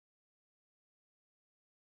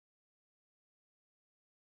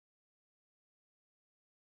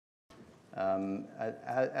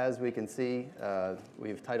As we can see,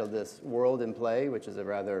 we've titled this World in Play, which is a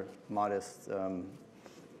rather modest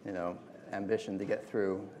ambition to get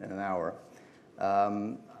through in an hour.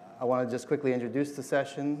 I want to just quickly introduce the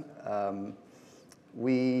session.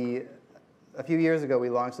 A few years ago, we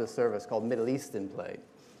launched a service called Middle East in Play,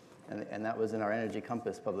 and that was in our Energy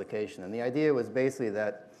Compass publication. And the idea was basically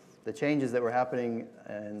that the changes that were happening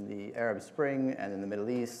in the Arab Spring and in the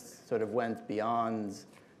Middle East sort of went beyond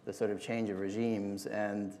the sort of change of regimes,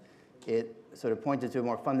 and it sort of pointed to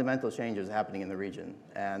more fundamental changes happening in the region.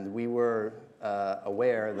 And we were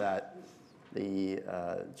aware that the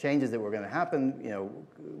changes that were going to happen,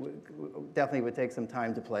 definitely would take some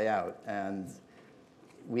time to play out. And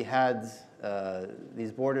we had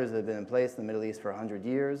these borders that had been in place in the Middle East for 100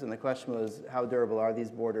 years, and the question was, how durable are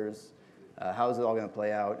these borders? How is it all going to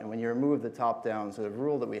play out? And when you remove the top-down sort of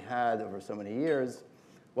rule that we had over so many years,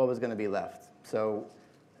 what was going to be left? So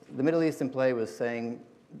the Middle East in Play was saying,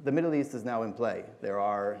 the Middle East is now in play. There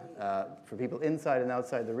are, for people inside and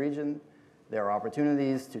outside the region, there are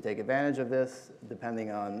opportunities to take advantage of this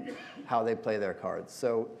depending on how they play their cards.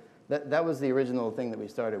 So that was the original thing that we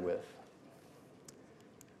started with.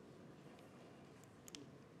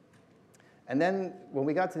 And then when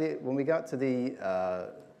we got to the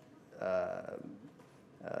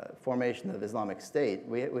formation of Islamic State,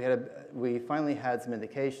 we finally had some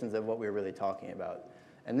indications of what we were really talking about.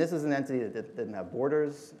 And this is an entity that didn't have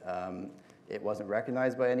borders. It wasn't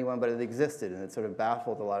recognized by anyone, but it existed, and it sort of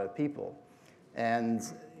baffled a lot of people. And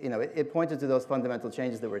it pointed to those fundamental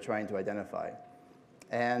changes that we're trying to identify.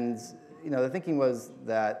 And the thinking was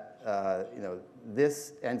that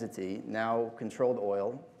this entity now controlled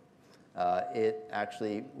oil. It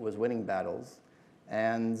actually was winning battles.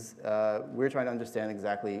 And we're trying to understand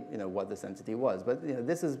exactly what this entity was. But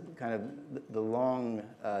this is kind of the long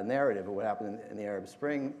narrative of what happened in the Arab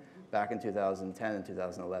Spring back in 2010 and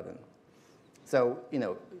 2011. So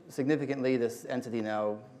significantly, this entity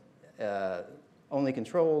now only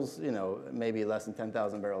controls maybe less than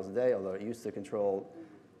 10,000 barrels a day, although it used to control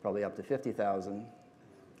probably up to 50,000.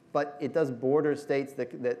 But it does border states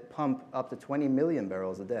that pump up to 20 million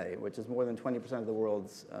barrels a day, which is more than 20% of the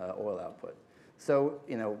world's oil output. So,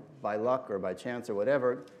 by luck or by chance or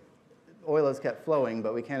whatever, oil has kept flowing,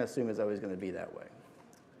 but we can't assume it's always going to be that way.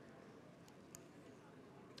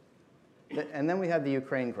 And then we had the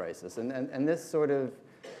Ukraine crisis. And this sort of,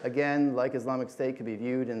 again, like Islamic State, could be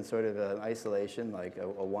viewed in sort of an isolation, like a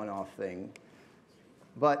one-off thing.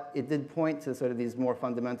 But it did point to sort of these more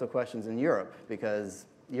fundamental questions in Europe, because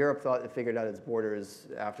Europe thought it figured out its borders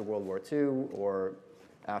after World War II or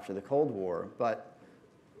after the Cold War. But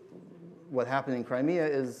what happened in Crimea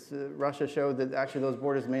is Russia showed that actually those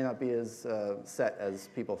borders may not be as set as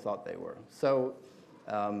people thought they were. So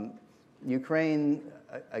Ukraine,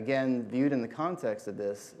 again, viewed in the context of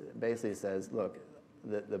this, basically says, look,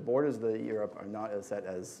 the borders of Europe are not as set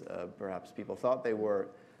as perhaps people thought they were.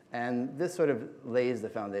 And this sort of lays the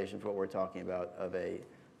foundation for what we're talking about of a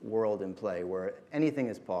world in play where anything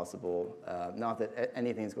is possible, not that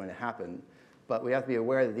anything is going to happen, but we have to be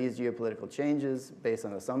aware that these geopolitical changes based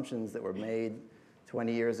on assumptions that were made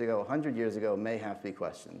 20 years ago, 100 years ago, may have to be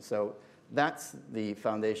questioned. So that's the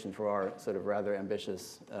foundation for our sort of rather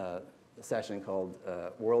ambitious session called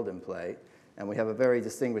World in Play. And we have a very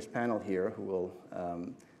distinguished panel here who will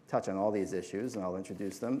touch on all these issues, and I'll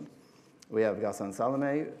introduce them. We have Ghassan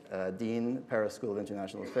Salame, Dean, Paris School of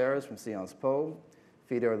International Affairs from Sciences Po,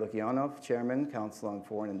 Fyodor Lukyanov, Chairman, Council on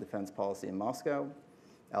Foreign and Defense Policy in Moscow,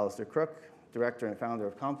 Alastair Crooke, Director and Founder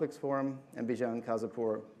of Complex Forum, and Bijan,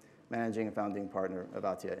 Khajepour, Managing and Founding Partner of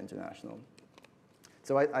Atieh International.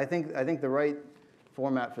 So I think the right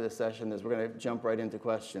format for this session is we're going to jump right into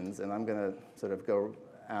questions, and I'm going to sort of go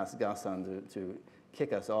ask Ghassan to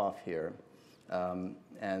kick us off here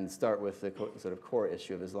and start with the sort of core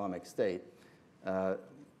issue of Islamic State.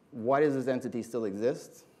 Why does this entity still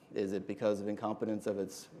exist? Is it because of incompetence of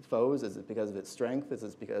its foes? Is it because of its strength? Is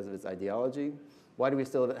it because of its ideology? Why do we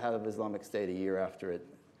still have Islamic State a year after it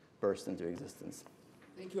burst into existence?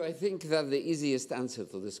 Thank you. I think that the easiest answer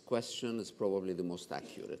to this question is probably the most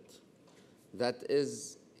accurate. That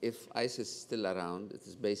is, if ISIS is still around, it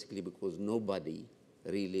is basically because nobody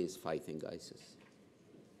really is fighting ISIS.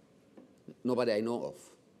 Nobody I know of.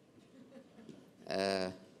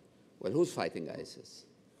 Well, who's fighting ISIS?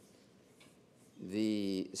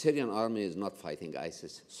 The Syrian army is not fighting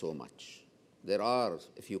ISIS so much. There are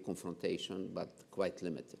a few confrontations, but quite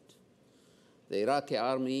limited. The Iraqi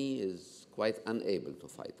army is quite unable to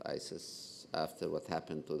fight ISIS after what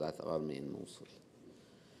happened to that army in Mosul.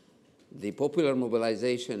 The popular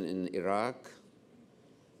mobilization in Iraq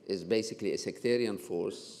is basically a sectarian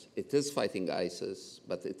force. It is fighting ISIS,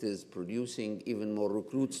 but it is producing even more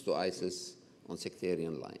recruits to ISIS on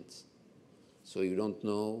sectarian lines. So you don't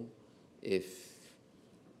know if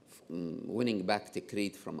winning back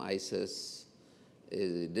Tikrit from ISIS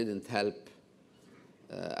didn't help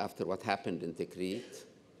after what happened in Tikrit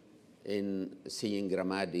in seeing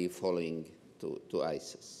Ramadi falling to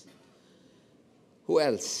ISIS. Who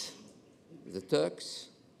else? The Turks.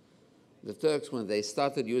 The Turks, when they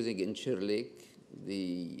started using Incirlik,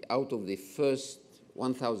 out of the first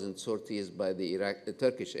 1,000 sorties by the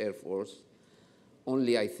Turkish Air Force,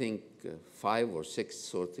 only I think 5 or 6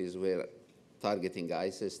 sorties were targeting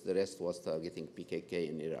ISIS. The rest was targeting PKK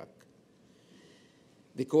in Iraq.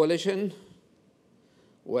 The coalition,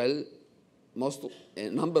 well, a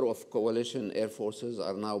number of coalition air forces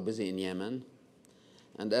are now busy in Yemen.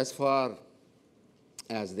 And as far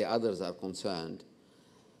as the others are concerned,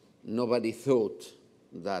 nobody thought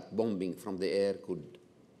that bombing from the air could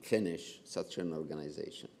finish such an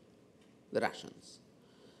organization. The Russians.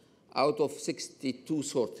 Out of 62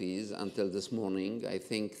 sorties until this morning, I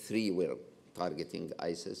think 3 were targeting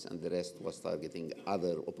ISIS and the rest was targeting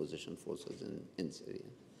other opposition forces in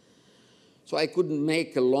Syria. So I couldn't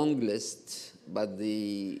make a long list, but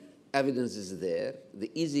the evidence is there.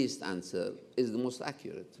 The easiest answer is the most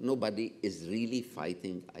accurate. Nobody is really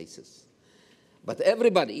fighting ISIS. But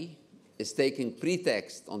everybody is taking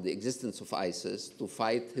pretext on the existence of ISIS to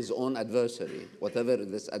fight his own adversary, whatever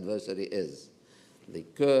this adversary is. The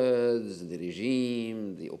Kurds, the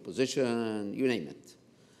regime, the opposition, you name it.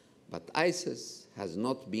 But ISIS has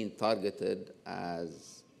not been targeted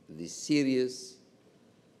as the serious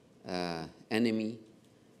enemy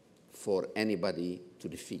for anybody to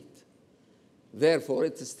defeat. Therefore,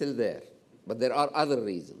 it is still there. But there are other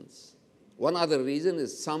reasons. One other reason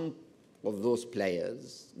is some of those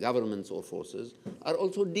players, governments or forces, are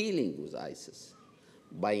also dealing with ISIS,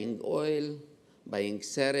 buying oil, buying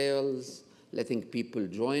cereals, letting people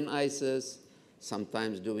join ISIS,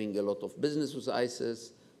 sometimes doing a lot of business with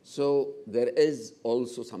ISIS. So there is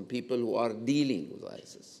also some people who are dealing with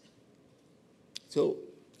ISIS. So,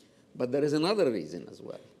 but there is another reason as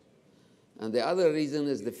well. And the other reason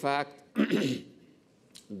is the fact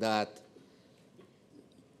that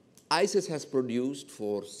ISIS has produced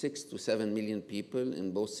for 6 to 7 million people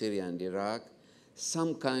in both Syria and Iraq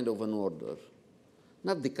some kind of an order.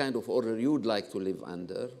 Not the kind of order you would like to live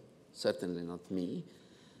under, certainly not me,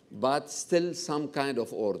 but still some kind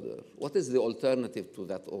of order. What is the alternative to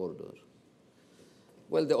that order?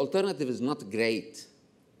 Well, the alternative is not great.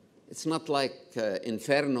 It's not like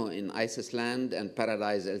inferno in ISIS land and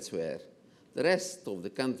paradise elsewhere. The rest of the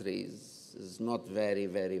countries is not very,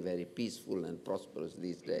 very, very peaceful and prosperous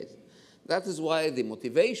these days. That is why the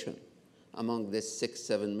motivation among this 6,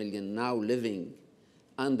 7 million now living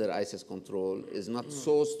under ISIS control is not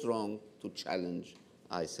so strong to challenge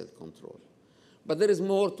ISIL control. But there is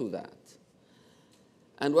more to that.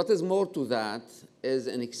 And what is more to that is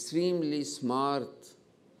an extremely smart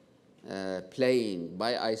playing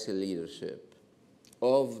by ISIL leadership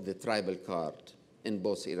of the tribal card in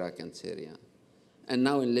both Iraq and Syria, and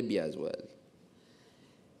now in Libya as well.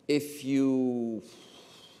 If you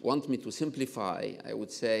want me to simplify, I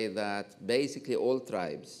would say that basically all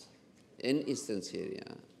tribes in eastern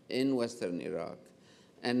Syria, in western Iraq,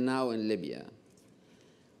 and now in Libya,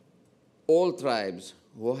 all tribes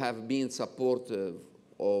who have been supportive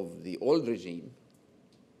of the old regime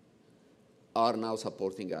are now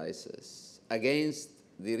supporting ISIS against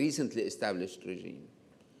the recently established regime.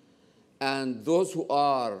 And those who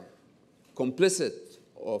are complicit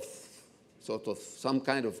of sort of some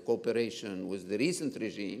kind of cooperation with the recent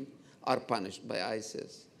regime are punished by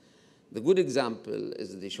ISIS. The good example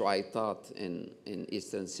is the Shu'aitat in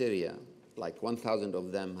eastern Syria. Like 1,000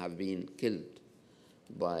 of them have been killed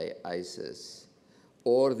by ISIS.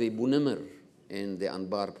 Or the Bunimir in the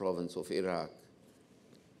Anbar province of Iraq.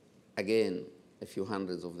 Again, a few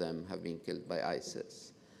hundreds of them have been killed by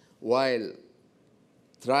ISIS. While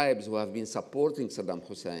tribes who have been supporting Saddam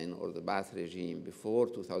Hussein or the Ba'ath regime before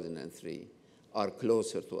 2003 are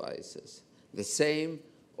closer to ISIS. The same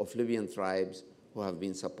of Libyan tribes who have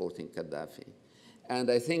been supporting Gaddafi.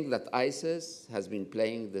 And I think that ISIS has been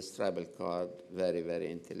playing this tribal card very,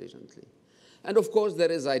 very intelligently. And of course,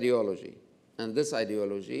 there is ideology. And this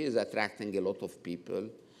ideology is attracting a lot of people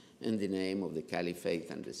in the name of the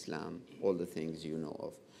caliphate and Islam, all the things you know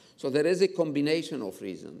of. So there is a combination of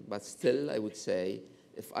reasons, but still I would say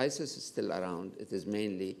if ISIS is still around, it is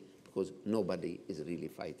mainly because nobody is really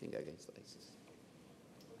fighting against ISIS.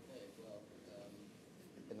 Okay, well,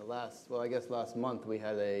 in the last month we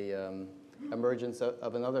had a emergence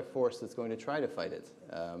of another force that's going to try to fight it.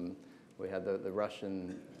 We had the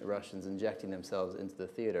Russians injecting themselves into the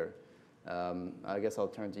theater. I guess I'll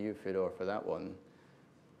turn to you, Fyodor, for that one.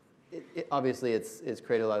 Obviously, it's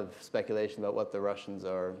created a lot of speculation about what the Russians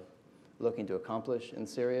are looking to accomplish in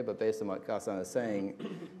Syria, but based on what Ghassan is saying,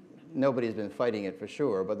 nobody's been fighting it for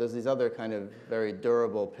sure, but there's these other kind of very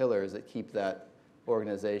durable pillars that keep that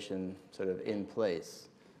organization sort of in place.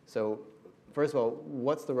 So first of all,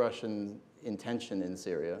 what's the Russian intention in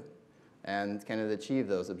Syria, and can it achieve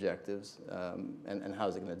those objectives, and how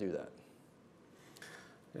is it going to do that?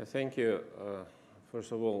 Yeah, thank you.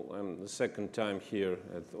 First of all, I'm the second time here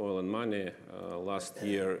at Oil and Money. Last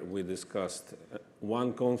year we discussed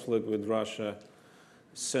one conflict with Russia,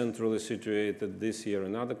 centrally situated. This year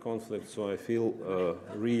another conflict, so I feel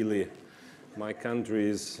really my country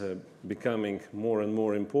is becoming more and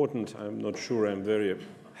more important. I'm not sure I'm very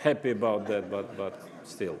happy about that, but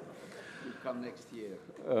still. You'll come next year.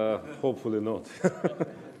 Hopefully not.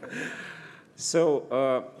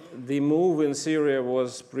 So the move in Syria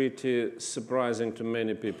was pretty surprising to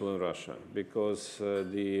many people in Russia, because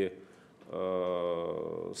the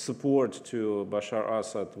support to Bashar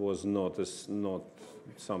Assad was not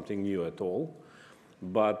something new at all.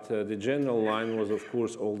 But the general line was, of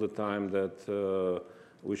course, all the time that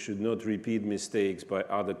we should not repeat mistakes by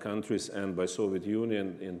other countries and by Soviet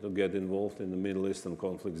Union and to get involved in the Middle Eastern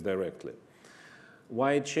conflicts directly.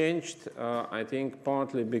 Why it changed? I think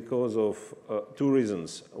partly because of two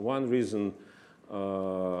reasons. One reason,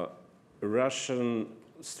 Russian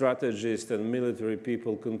strategists and military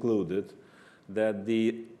people concluded that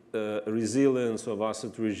the resilience of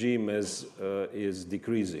Assad regime is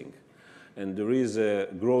decreasing. And there is a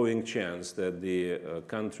growing chance that the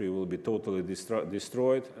country will be totally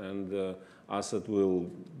destroyed and Assad will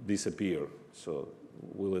disappear. So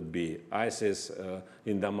will it be ISIS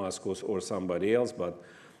in Damascus or somebody else, but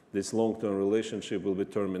this long-term relationship will be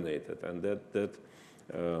terminated. And that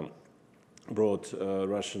brought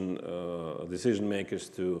Russian decision makers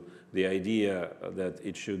to the idea that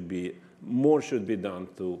more should be done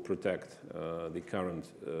to protect the current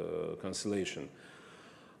constellation.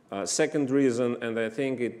 Second reason, and I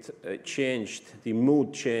think the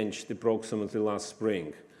mood changed approximately last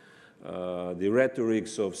spring. The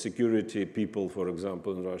rhetorics of security people, for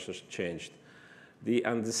example, in Russia changed. The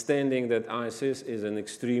understanding that ISIS is an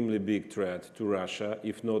extremely big threat to Russia,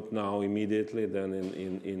 if not now immediately, then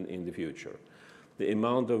in the future. The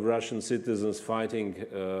amount of Russian citizens fighting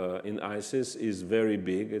in ISIS is very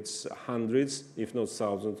big. It's hundreds, if not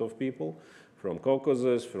thousands of people, from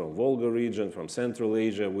Caucasus, from Volga region, from Central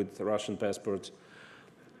Asia with Russian passports.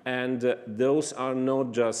 And those are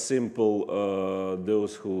not just simple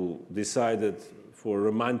those who decided for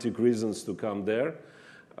romantic reasons to come there.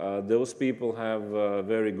 Those people have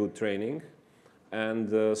very good training,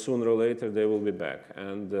 and sooner or later they will be back.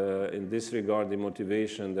 And in this regard, the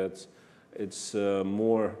motivation that it's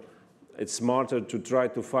smarter to try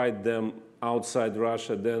to fight them outside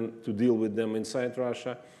Russia than to deal with them inside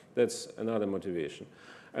Russia. That's another motivation.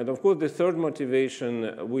 And of course, the third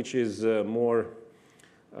motivation, which is more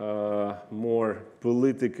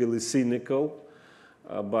politically cynical,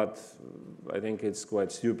 but I think it's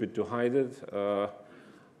quite stupid to hide it.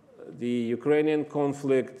 The Ukrainian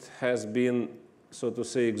conflict has been, so to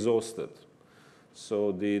say, exhausted.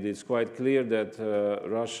 So it's quite clear that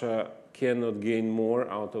Russia cannot gain more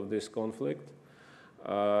out of this conflict.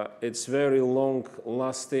 It's very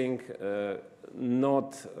long-lasting,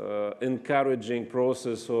 not encouraging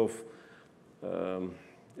process of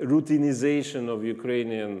routinization of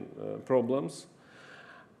Ukrainian problems.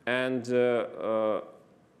 And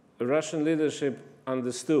Russian leadership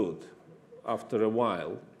understood after a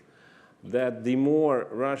while that the more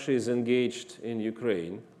Russia is engaged in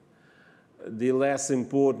Ukraine, the less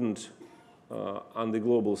important on the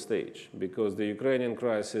global stage, because the Ukrainian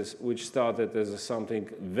crisis, which started as something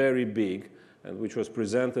very big and which was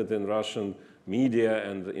presented in Russian media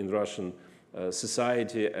and in Russian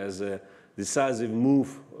society as a decisive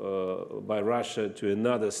move by Russia to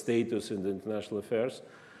another status in the international affairs,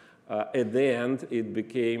 at the end it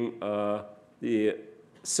became the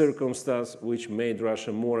circumstance which made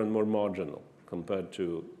Russia more and more marginal compared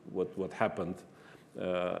to what happened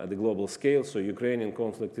at the global scale. So Ukrainian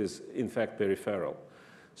conflict is in fact peripheral.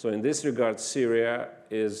 So in this regard, Syria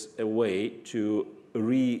is a way to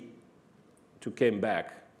come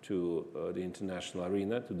back to the international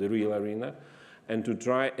arena, to the real arena, and to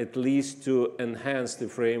try at least to enhance the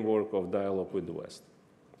framework of dialogue with the West.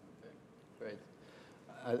 Okay, great.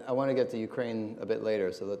 I want to get to Ukraine a bit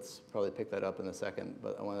later, so let's probably pick that up in a second,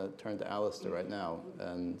 but I want to turn to Alastair right now.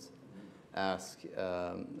 And ask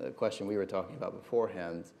a question we were talking about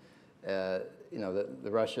beforehand. You know,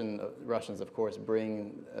 the Russians, of course,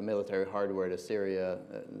 bring military hardware to Syria.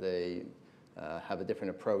 They have a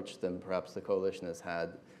different approach than perhaps the coalition has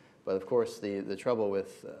had. But of course, the trouble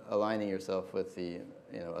with aligning yourself with the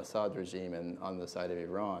Assad regime and on the side of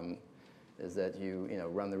Iran is that you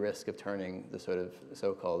run the risk of turning the sort of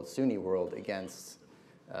so-called Sunni world against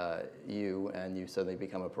you, and you suddenly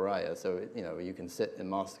become a pariah. So you can sit in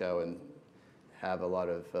Moscow and have a lot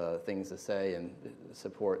of things to say and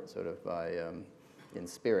support sort of by in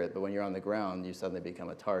spirit, but when you're on the ground, you suddenly become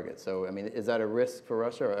a target. So, I mean, is that a risk for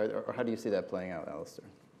Russia, or how do you see that playing out, Alastair?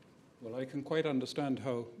 Well, I can quite understand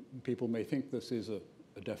how people may think this is a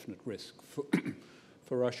definite risk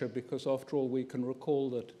for Russia, because after all, we can recall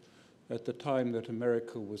that at the time that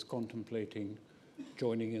America was contemplating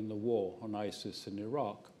joining in the war on ISIS in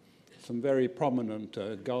Iraq, some very prominent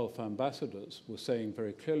Gulf ambassadors were saying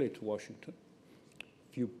very clearly to Washington,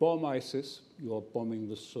 if you bomb ISIS, you are bombing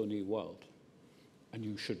the Sunni world, and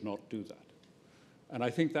you should not do that. And I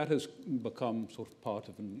think that has become sort of part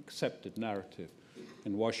of an accepted narrative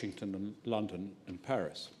in Washington and London and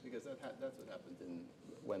Paris. Because that's what happened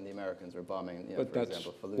when the Americans were bombing, but for that's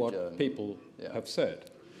example, Fallujah. What people have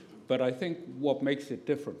said. But I think what makes it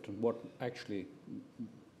different, and what actually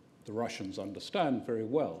the Russians understand very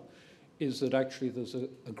well, is that actually there's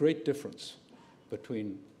a great difference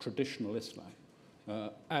between traditional Islam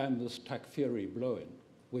and this Takfiri blow-in,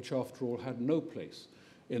 which after all had no place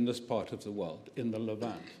in this part of the world, in the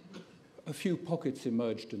Levant. A few pockets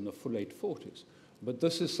emerged in the full 840s, but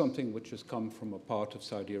this is something which has come from a part of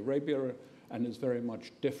Saudi Arabia and is very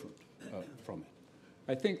much different from it.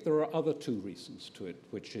 I think there are other two reasons to it,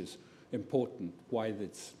 which is important, why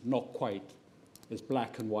it's not quite as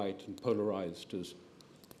black and white and polarized as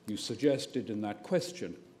you suggested in that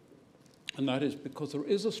question. And that is because there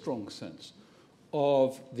is a strong sense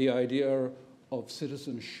of the idea of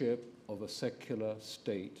citizenship of a secular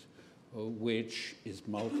state which is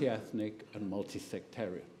multi-ethnic and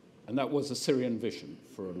multi-sectarian. And that was a Syrian vision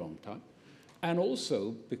for a long time. And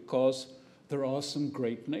also because there are some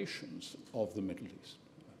great nations of the Middle East.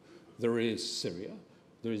 There is Syria,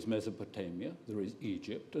 there is Mesopotamia, there is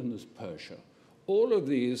Egypt, and there's Persia. All of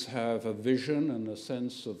these have a vision and a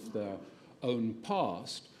sense of their own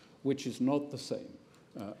past, which is not the same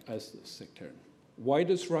as the sectarian. Why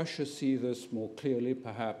does Russia see this more clearly,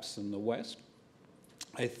 perhaps, in the West?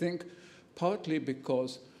 I think partly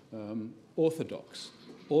because Orthodox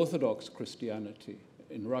Christianity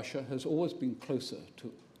in Russia has always been closer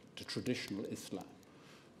to traditional Islam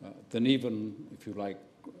than even, if you like,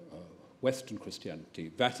 Western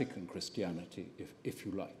Christianity, Vatican Christianity, if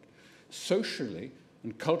you like. Socially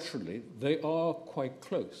and culturally, they are quite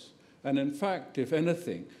close. And in fact, if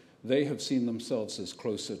anything, they have seen themselves as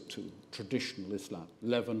closer to traditional Islam,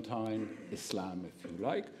 Levantine Islam, if you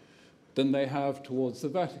like, than they have towards the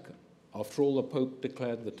Vatican. After all, the Pope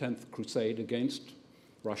declared the 10th Crusade against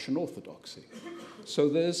Russian Orthodoxy. So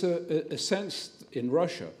there's a sense in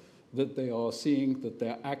Russia that they are seeing that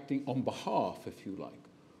they're acting on behalf, if you like,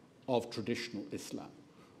 of traditional Islam.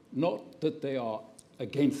 Not that they are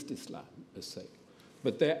against Islam, per se,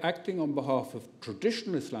 but they're acting on behalf of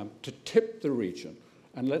traditional Islam to tip the region.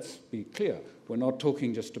 And let's be clear, we're not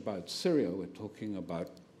talking just about Syria, we're talking about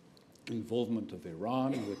involvement of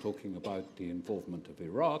Iran, we're talking about the involvement of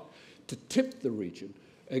Iraq, to tip the region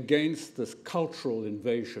against this cultural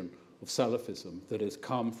invasion of Salafism that has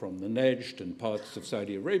come from the Najd and parts of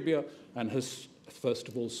Saudi Arabia and has, first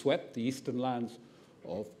of all, swept the eastern lands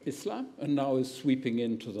of Islam and now is sweeping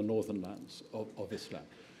into the northern lands of Islam.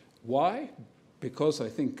 Why? Because I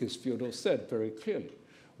think, as Fyodor said very clearly,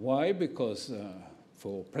 why? Because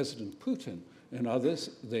for President Putin and others,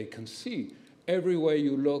 they can see everywhere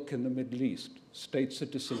you look in the Middle East, states are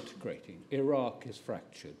disintegrating. Iraq is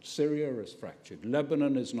fractured. Syria is fractured.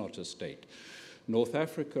 Lebanon is not a state. North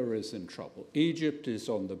Africa is in trouble. Egypt is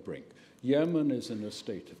on the brink. Yemen is in a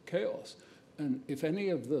state of chaos. And if any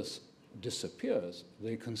of this disappears,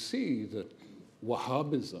 they can see that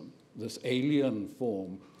Wahhabism, this alien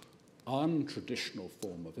form, untraditional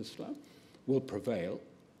form of Islam, will prevail.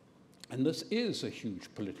 And this is a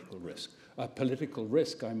huge political risk. A political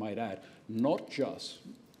risk, I might add, not just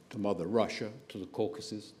to Mother Russia, to the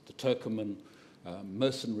Caucasus, the Turkoman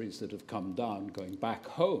mercenaries that have come down going back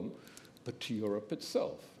home, but to Europe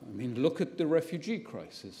itself. I mean, look at the refugee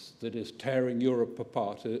crisis that is tearing Europe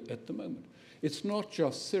apart at the moment. It's not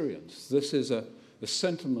just Syrians. This is a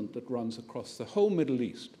sentiment that runs across the whole Middle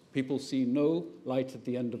East. People see no light at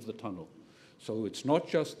the end of the tunnel. So it's not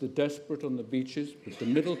just the desperate on the beaches, but the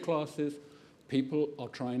middle classes, People are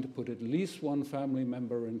trying to put at least one family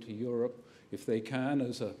member into Europe, if they can,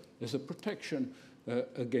 as a protection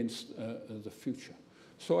against the future.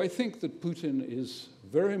 So I think that Putin is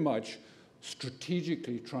very much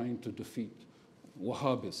strategically trying to defeat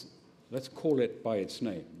Wahhabism. Let's call it by its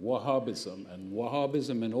name, Wahhabism, and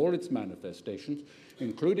Wahhabism in all its manifestations,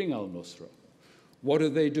 including al-Nusra. What are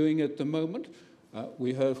they doing at the moment?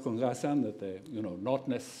 We heard from Ghassan that they're not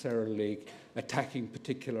necessarily attacking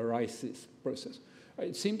particular ISIS process.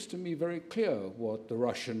 It seems to me very clear what the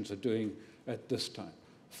Russians are doing at this time.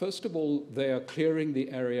 First of all, they are clearing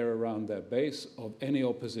the area around their base of any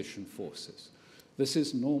opposition forces. This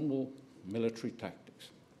is normal military tactics.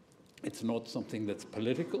 It's not something that's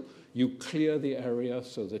political. You clear the area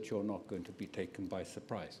so that you're not going to be taken by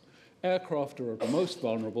surprise. Aircraft are most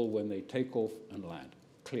vulnerable when they take off and land.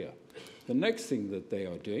 Clear. The next thing that they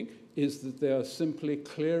are doing is that they are simply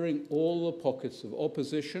clearing all the pockets of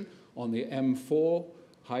opposition on the M4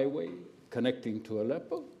 highway connecting to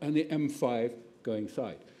Aleppo and the M5 going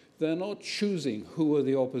side. They're not choosing who are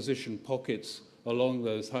the opposition pockets along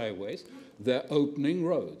those highways. They're opening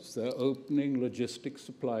roads. They're opening logistic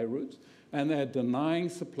supply routes, and they're denying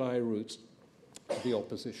supply routes to the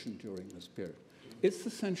opposition during this period. It's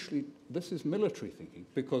essentially, this is military thinking,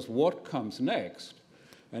 because what comes next,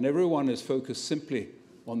 and everyone is focused simply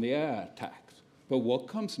on the air attacks, but what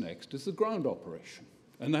comes next is the ground operation.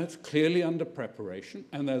 And that's clearly under preparation,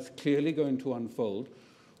 and that's clearly going to unfold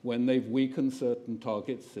when they've weakened certain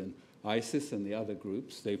targets in ISIS and the other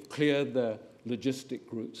groups. They've cleared their logistic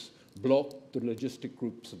routes, blocked the logistic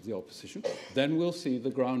groups of the opposition. Then we'll see the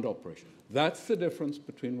ground operation. That's the difference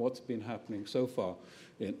between what's been happening so far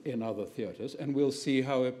in other theaters, and we'll see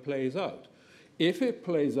how it plays out. If it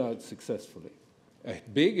plays out successfully, a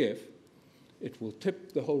big it will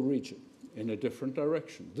tip the whole region in a different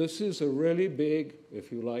direction. This is a really big,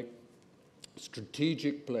 if you like,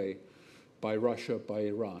 strategic play by Russia, by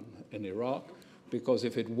Iran, and Iraq, because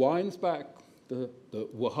if it winds back the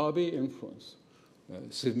Wahhabi influence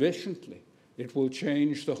sufficiently, it will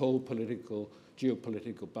change the whole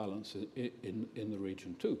geopolitical balance in the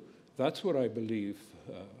region too. That's what I believe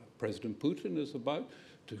President Putin is about,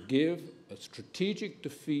 to give a strategic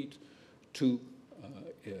defeat to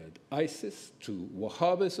ISIS, to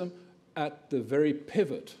Wahhabism, at the very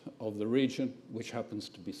pivot of the region, which happens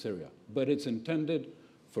to be Syria. But it's intended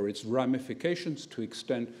for its ramifications to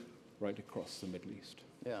extend right across the Middle East.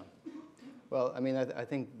 Yeah. Well, I mean, I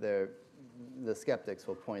think the skeptics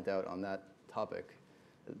will point out on that topic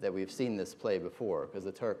that we've seen this play before, because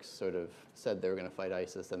the Turks sort of said they were going to fight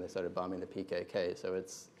ISIS, and they started bombing the PKK. So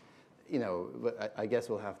it's, but I guess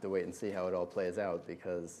we'll have to wait and see how it all plays out,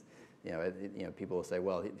 because, people will say,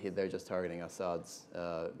 well, they're just targeting Assad's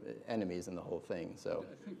enemies and the whole thing. So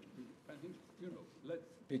I think, let's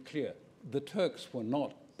be clear. The Turks were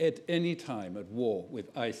not at any time at war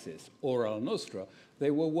with ISIS or al-Nusra. They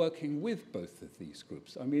were working with both of these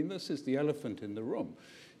groups. I mean, this is the elephant in the room,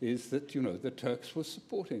 is that, the Turks were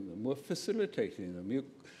supporting them, were facilitating them.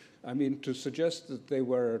 I mean, to suggest that they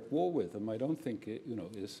were at war with them, I don't think it,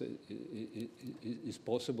 is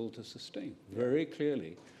possible to sustain. Very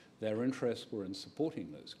clearly, their interests were in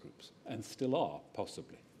supporting those groups, and still are,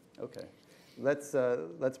 possibly. Okay. Let's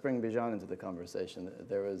bring Bijan into the conversation.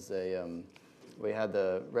 There was we had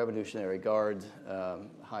the Revolutionary Guard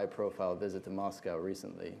high-profile visit to Moscow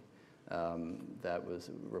recently that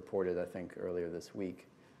was reported, I think, earlier this week.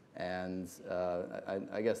 And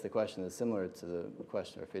I guess the question is similar to the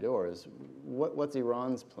question of Fyodor, is what's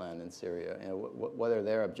Iran's plan in Syria? What are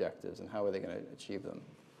their objectives, and how are they going to achieve them?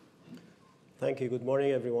 Thank you. Good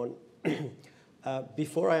morning, everyone.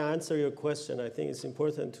 Before I answer your question, I think it's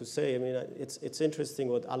important to say, I mean, it's interesting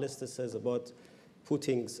what Alastair says about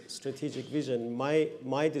Putin's strategic vision.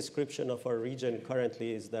 My description of our region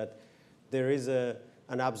currently is that there is an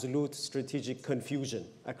absolute strategic confusion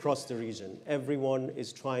across the region. Everyone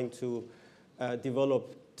is trying to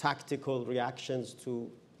develop tactical reactions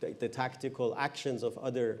to the tactical actions of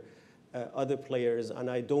other players, and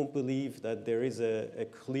I don't believe that there is a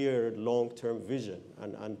clear long-term vision.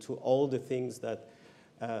 And to all the things that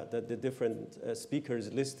the different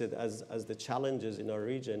speakers listed as the challenges in our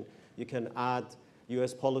region, you can add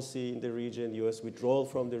U.S. policy in the region, U.S. withdrawal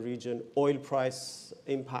from the region, oil price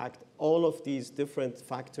impact, all of these different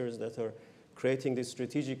factors that are creating this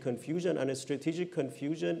strategic confusion, and a strategic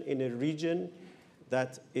confusion in a region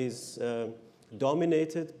that is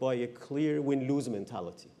dominated by a clear win-lose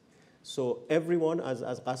mentality. So everyone, as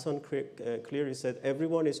Ghassan clearly said,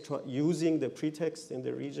 everyone is using the pretext in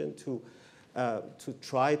the region to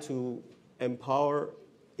try to empower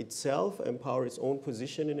itself, empower its own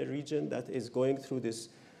position in a region that is going through this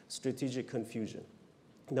strategic confusion.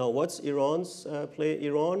 Now, what's Iran's play?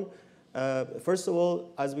 Iran, first of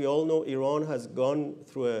all, as we all know, Iran has gone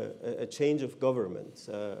through a change of government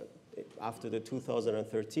after the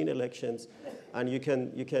 2013 elections, and you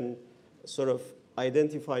can sort of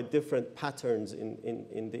identify different patterns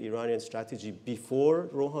in the Iranian strategy before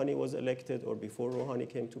Rouhani was elected, or before Rouhani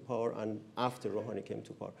came to power, and after Rouhani came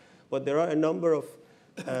to power. But there are a number of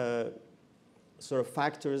sort of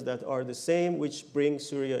factors that are the same, which bring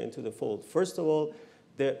Syria into the fold. First of all,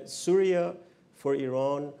 Syria for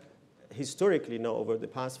Iran, historically now over the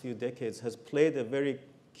past few decades, has played a very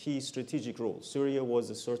key strategic role. Syria was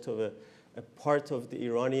a sort of a part of the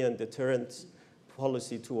Iranian deterrent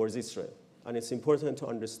policy towards Israel. And it's important to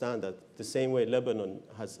understand that the same way Lebanon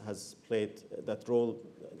has played that role,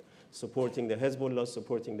 supporting the Hezbollah,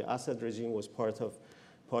 supporting the Assad regime, was part of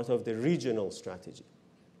the regional strategy.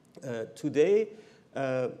 Today,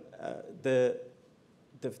 the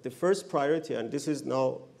first priority, and this is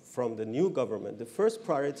now from the new government, the first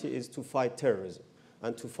priority is to fight terrorism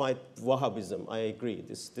and to fight Wahhabism. I agree.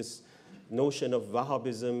 This notion of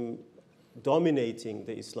Wahhabism dominating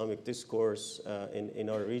the Islamic discourse in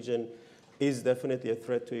our region is definitely a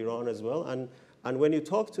threat to Iran as well. And when you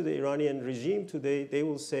talk to the Iranian regime today, they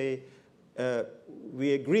will say,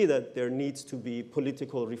 we agree that there needs to be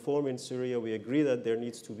political reform in Syria. We agree that there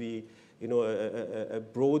needs to be, a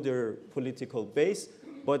broader political base,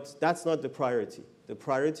 but that's not the priority. The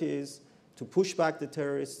priority is to push back the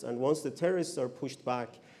terrorists, and once the terrorists are pushed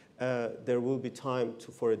back, there will be time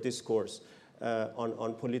for a discourse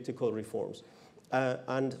on political reforms.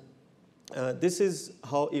 This is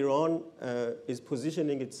how Iran is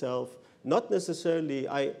positioning itself. Not necessarily,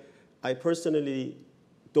 I personally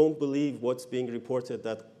don't believe what's being reported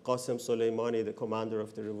that Qasem Soleimani, the commander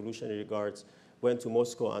of the Revolutionary Guards, went to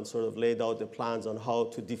Moscow and sort of laid out the plans on how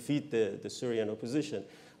to defeat the Syrian opposition.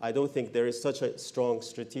 I don't think there is such a strong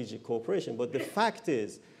strategic cooperation. But the fact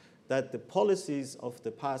is that the policies of the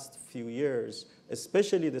past few years,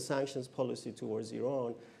 especially the sanctions policy towards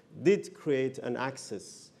Iran, did create an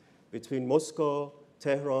axis between Moscow,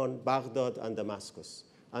 Tehran, Baghdad, and Damascus.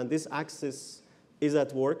 And this axis is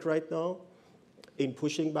at work right now in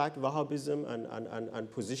pushing back Wahhabism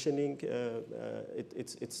and positioning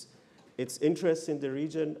its interests in the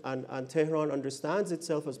region. And Tehran understands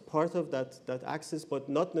itself as part of that axis, but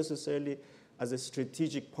not necessarily as a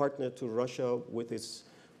strategic partner to Russia with its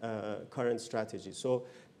current strategy. So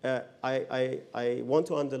I want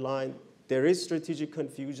to underline, there is strategic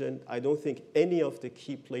confusion. I don't think any of the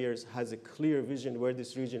key players has a clear vision where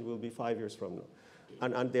this region will be 5 years from now.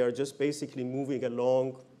 And they are just basically moving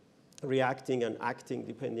along, reacting and acting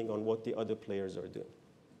depending on what the other players are doing.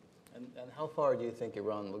 And how far do you think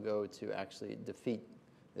Iran will go to actually defeat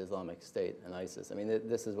the Islamic State and ISIS? I mean,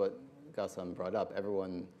 this is what Ghassan brought up.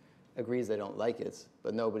 Everyone agrees they don't like it,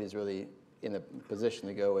 but nobody's really in a position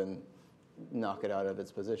to go and knock it out of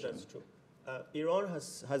its position. That's true. Iran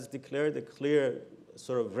has declared a clear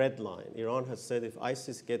sort of red line. Iran has said if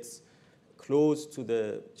ISIS gets close to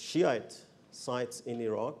the Shiite sites in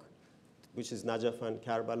Iraq, which is Najaf and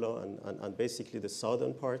Karbala and basically the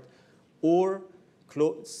southern part, or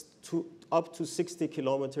close to up to 60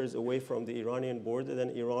 kilometers away from the Iranian border, then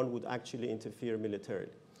Iran would actually interfere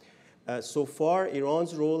militarily. So far,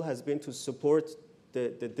 Iran's role has been to support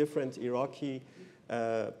the different Iraqi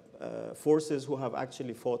forces who have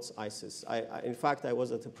actually fought ISIS. In fact, I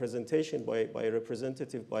was at a presentation by a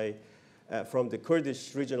representative from the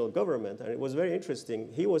Kurdish regional government, and it was very interesting.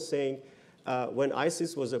 He was saying when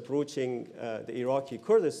ISIS was approaching the Iraqi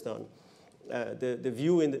Kurdistan, the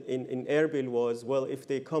view in Erbil was, well, if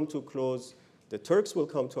they come too close, the Turks will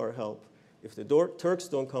come to our help. If the Turks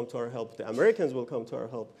don't come to our help, the Americans will come to our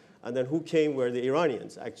help. And then who came were the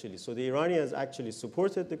Iranians, actually. So the Iranians actually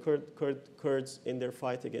supported the Kurds in their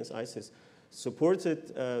fight against ISIS,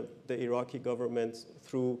 supported the Iraqi government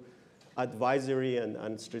through advisory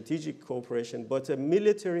and strategic cooperation. But a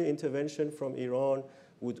military intervention from Iran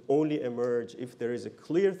would only emerge if there is a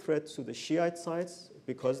clear threat to the Shiite sites,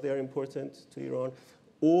 because they are important to Iran,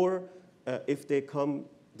 or if they come,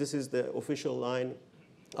 this is the official line,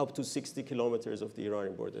 up to 60 kilometers of the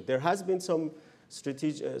Iranian border. There has been some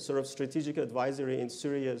strategic advisory in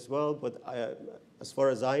Syria as well, but as far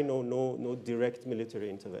as I know, no direct military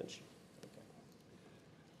intervention. Okay.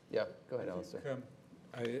 Yeah, go ahead, Alastair.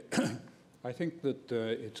 I think that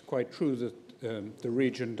it's quite true that the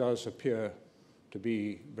region does appear to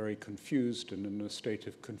be very confused and in a state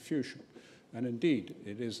of confusion. And indeed,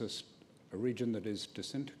 it is a region that is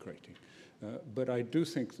disintegrating. But I do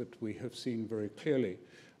think that we have seen very clearly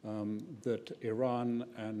that Iran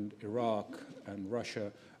and Iraq and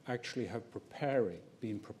Russia actually have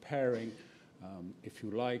been preparing, if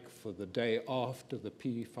you like, for the day after the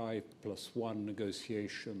P5+1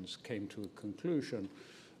 negotiations came to a conclusion,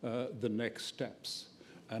 the next steps.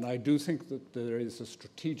 And I do think that there is a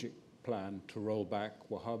strategic plan to roll back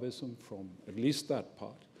Wahhabism from at least that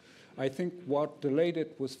part. I think what delayed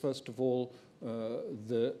it was, first of all,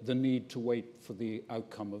 the need to wait for the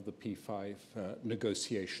outcome of the P5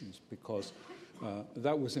 negotiations, because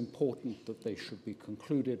that was important that they should be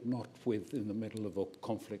concluded, not in the middle of a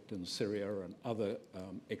conflict in Syria and other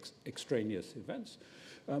extraneous events,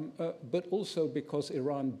 but also because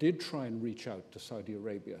Iran did try and reach out to Saudi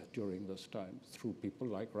Arabia during this time through people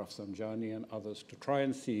like Rafsanjani and others to try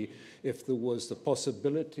and see if there was the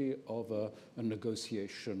possibility of a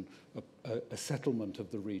negotiation, a settlement of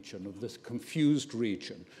the region, of this confused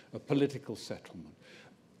region, a political settlement.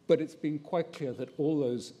 But it's been quite clear that all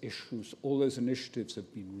those issues, all those initiatives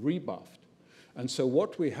have been rebuffed. And so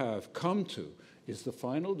what we have come to is the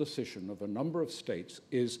final decision of a number of states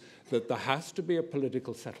is that there has to be a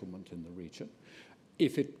political settlement in the region.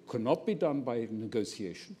 If it cannot be done by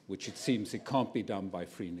negotiation, which it seems it can't be done by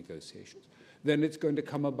free negotiations, then it's going to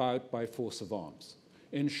come about by force of arms.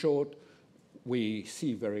 In short, we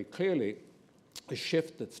see very clearly a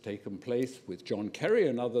shift that's taken place with John Kerry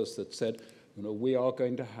and others that said, you know, we are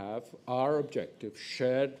going to have our objective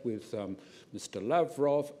shared with Mr.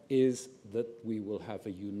 Lavrov is that we will have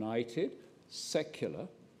a united, secular,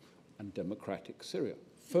 and democratic Syria.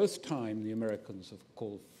 First time the Americans have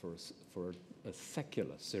called for a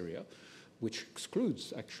secular Syria, which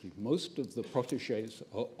excludes actually most of the protégés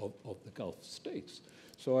of the Gulf states.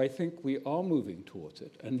 So I think we are moving towards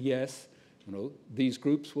it. And yes, you know, these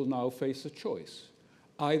groups will now face a choice.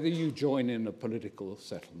 Either you join in a political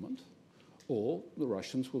settlement, or the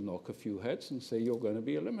Russians will knock a few heads and say you're going to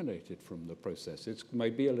be eliminated from the process. It may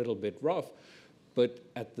be a little bit rough, but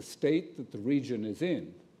at the state that the region is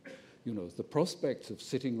in, you know, the prospects of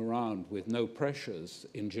sitting around with no pressures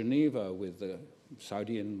in Geneva with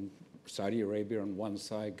Saudi Arabia on one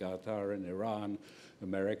side, Qatar and Iran,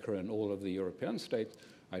 America and all of the European states,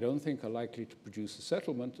 I don't think are likely to produce a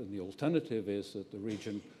settlement. And the alternative is that the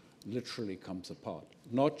region literally comes apart,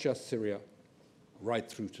 not just Syria, right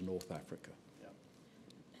through to North Africa.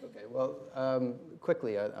 Yeah. Okay, well,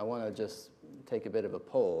 quickly, I want to just take a bit of a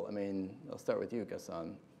poll. I mean, I'll start with you,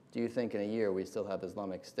 Ghassan. Do you think in a year we still have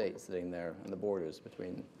Islamic State sitting there on the borders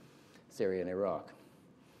between Syria and Iraq?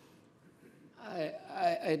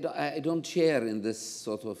 I don't share in this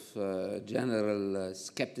sort of general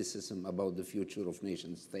skepticism about the future of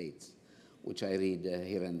nation states, which I read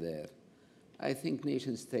here and there. I think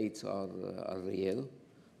nation states are real.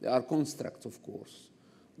 They are constructs, of course.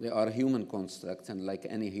 They are human constructs, and like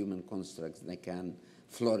any human constructs, they can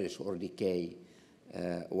flourish or decay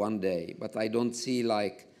one day. But I don't see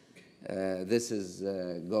like this is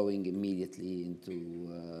going immediately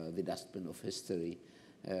into the dustbin of history.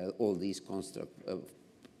 All these constructs,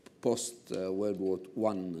 post-World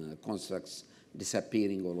War I constructs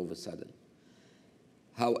disappearing all of a sudden.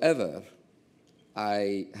 However,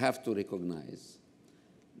 I have to recognize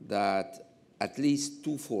that at least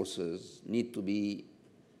two forces need to be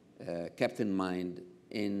kept in mind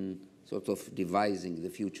in sort of devising the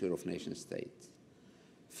future of nation states.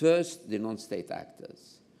 First, the non-state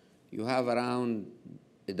actors. You have around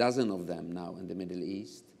a dozen of them now in the Middle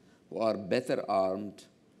East who are better armed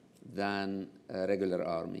than regular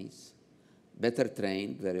armies, better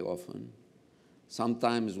trained very often,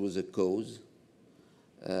 sometimes with a cause,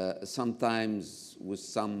 sometimes with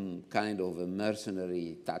some kind of a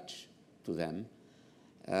mercenary touch to them.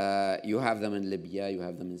 You have them in Libya, you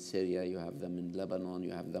have them in Syria, you have them in Lebanon,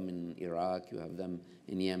 you have them in Iraq, you have them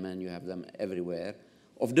in Yemen, you have them everywhere,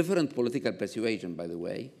 of different political persuasion, by the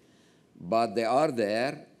way, but they are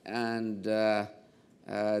there, and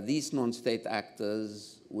these non-state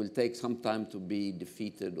actors will take some time to be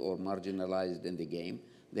defeated or marginalized in the game.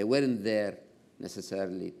 They weren't there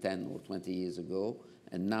necessarily 10 or 20 years ago,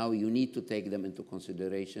 and now you need to take them into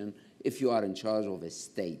consideration if you are in charge of a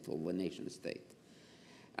state, of a nation state.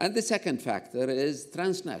 And the second factor is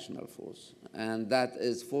transnational force, and that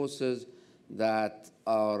is forces that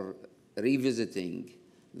are revisiting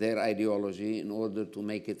their ideology in order to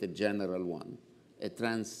make it a general one, a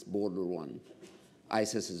trans-border one.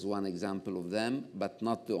 ISIS is one example of them, but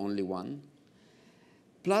not the only one.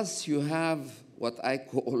 Plus, you have what I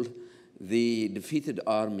call the defeated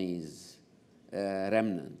armies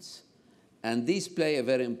remnants. And these play a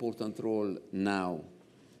very important role now.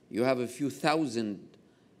 You have a few thousand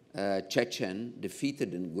Chechen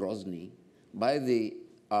defeated in Grozny by the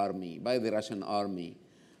army, by the Russian army,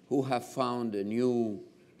 who have found a new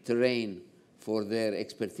terrain for their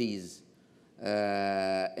expertise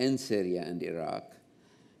in Syria and Iraq.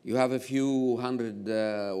 You have a few hundred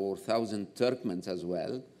or thousand Turkmens as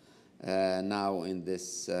well now in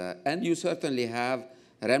this. And you certainly have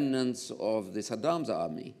remnants of the Saddam's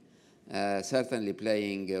army certainly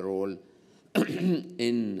playing a role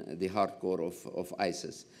in the hardcore of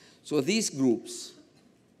ISIS. So these groups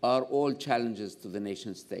are all challenges to the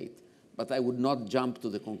nation state. But I would not jump to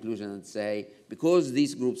the conclusion and say, because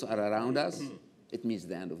these groups are around us, it means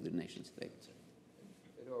the end of the nation state.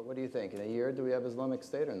 Fyodor, what do you think? In a year, do we have Islamic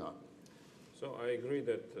State or not? So I agree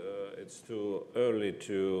that it's too early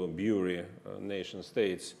to bury nation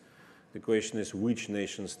states. The question is which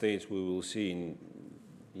nation states we will see in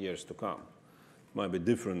years to come. Might be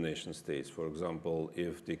different nation states. For example,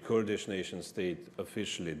 if the Kurdish nation state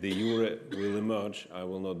officially, de jure, will emerge, I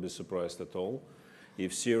will not be surprised at all.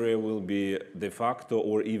 If Syria will be de facto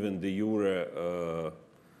or even de jure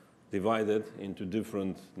divided into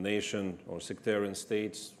different nation or sectarian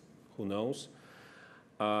states, who knows?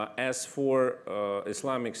 As for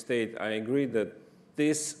Islamic State, I agree that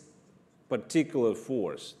this particular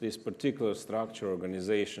force, this particular structure,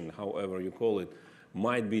 organization, however you call it,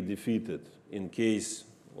 might be defeated in case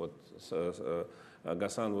what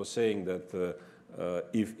Ghassan was saying, that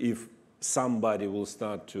if somebody will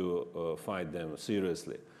start to fight them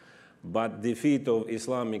seriously. But defeat of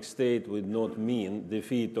Islamic State would not mean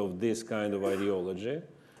defeat of this kind of ideology,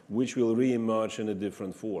 which will re-emerge in a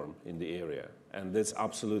different form in the area. And that's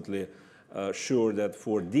absolutely sure that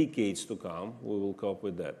for decades to come, we will cope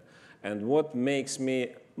with that. And what makes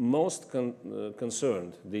me most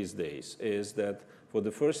concerned these days is that for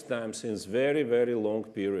the first time since very, very long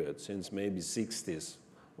period, since maybe 60s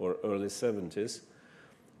or early 70s,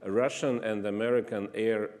 Russian and American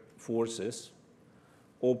air forces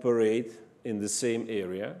operate in the same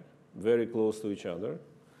area, very close to each other,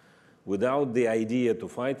 without the idea to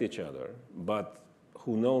fight each other. But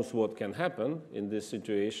who knows what can happen in this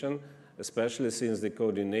situation, especially since the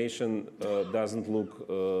coordination doesn't look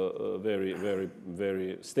very, very,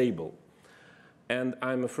 very stable. And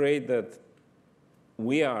I'm afraid that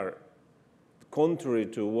we are, contrary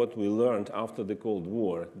to what we learned after the Cold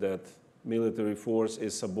War, that military force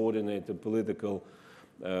is subordinate to political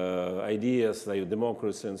ideas like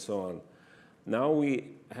democracy and so on. Now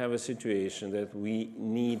we have a situation that we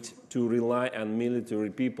need to rely on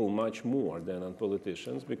military people much more than on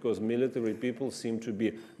politicians, because military people seem to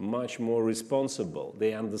be much more responsible.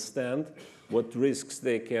 They understand what risks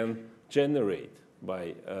they can generate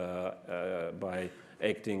by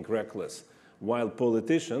acting reckless, while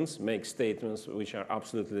politicians make statements which are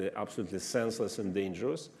absolutely senseless and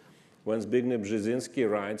dangerous. When Zbigniew Brzezinski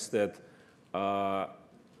writes that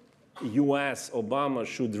US, Obama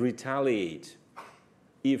should retaliate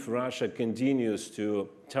if Russia continues to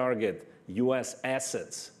target US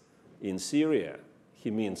assets in Syria,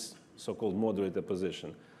 he means so-called moderate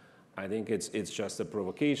opposition. I think it's just a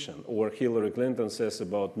provocation. Or Hillary Clinton says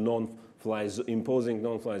about imposing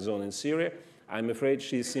non-fly zone in Syria. I'm afraid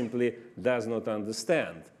she simply does not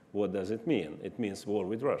understand what does it mean. It means war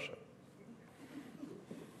with Russia.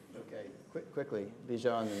 Okay, quickly,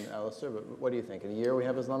 Bijan and Alastair, but what do you think? In a year we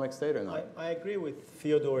have Islamic State or not? I agree with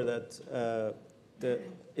Fyodor that the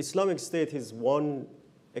Islamic State is one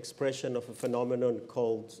expression of a phenomenon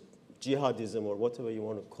called jihadism, or whatever you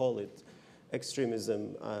want to call it,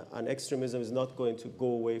 extremism. And extremism is not going to go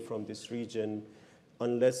away from this region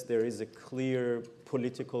unless there is a clear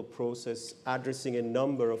political process addressing a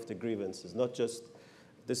number of the grievances, not just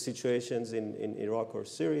the situations in Iraq or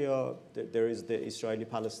Syria. There is the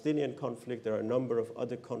Israeli-Palestinian conflict. There are a number of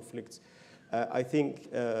other conflicts. I think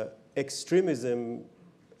extremism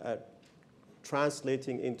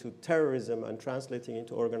translating into terrorism and translating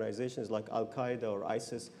into organizations like Al-Qaeda or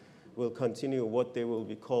ISIS will continue. What they will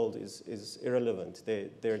be called is irrelevant.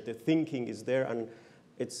 The thinking is there, and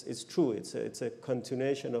it's true. It's a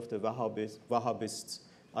continuation of the Wahhabist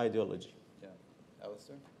ideology. Yeah.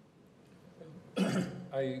 Alastair?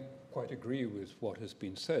 I quite agree with what has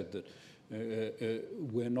been said, that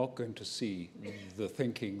we're not going to see the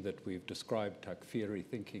thinking that we've described, Takfiri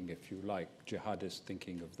thinking, if you like, jihadist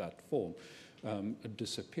thinking of that form,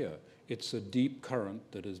 disappear. It's a deep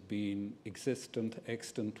current that has been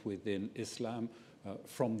extant within Islam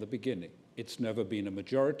from the beginning. It's never been a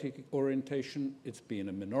majority orientation, it's been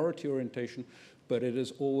a minority orientation, but it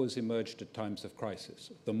has always emerged at times of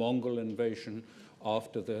crisis. The Mongol invasion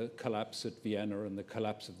after the collapse at Vienna and the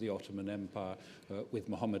collapse of the Ottoman Empire with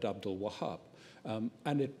Muhammad Abdul Wahab.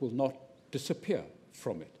 And it will not disappear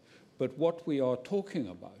from it. But what we are talking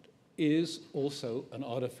about is also an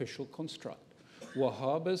artificial construct.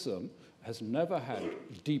 Wahhabism has never had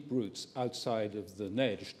deep roots outside of the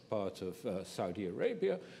Nejd part of Saudi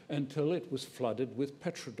Arabia until it was flooded with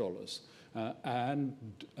petrodollars. And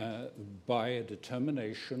by a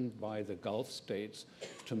determination by the Gulf states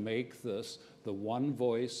to make this the one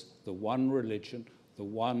voice, the one religion, the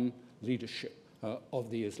one leadership of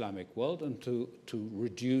the Islamic world, and to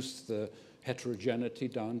reduce the heterogeneity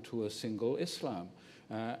down to a single Islam.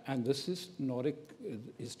 And this is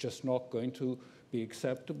just not going to be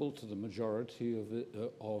acceptable to the majority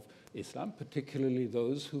of Islam, particularly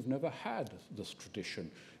those who've never had this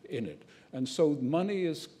tradition in it. And so money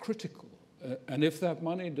is critical. And if that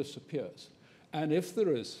money disappears, and if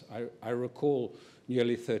there is, I recall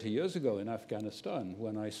nearly 30 years ago in Afghanistan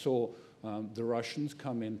when I saw the Russians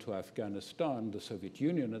come into Afghanistan, the Soviet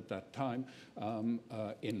Union at that time,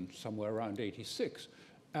 in somewhere around '86.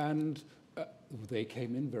 And they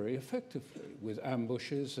came in very effectively with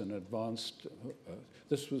ambushes and advanced.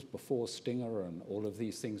 This was before Stinger and all of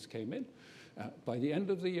these things came in. By the end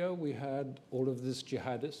of the year, we had all of these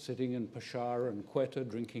jihadists sitting in Peshawar and Quetta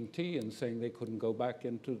drinking tea and saying they couldn't go back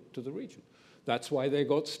into the region. That's why they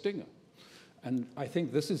got Stinger. And I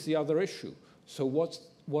think this is the other issue. So what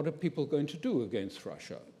are people going to do against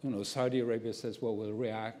Russia? You know, Saudi Arabia says, well, we'll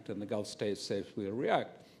react, and the Gulf states say we'll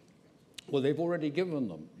react. Well, they've already given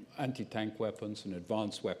them anti-tank weapons and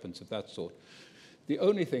advanced weapons of that sort. The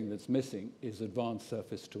only thing that's missing is advanced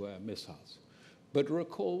surface-to-air missiles. But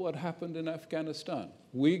recall what happened in Afghanistan.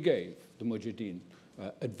 We gave the Mujahideen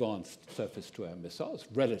advanced surface-to-air missiles,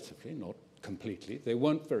 relatively, not completely. They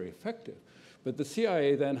weren't very effective. But the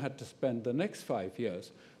CIA then had to spend the next 5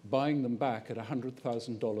 years buying them back at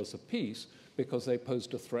 $100,000 apiece because they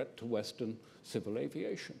posed a threat to Western civil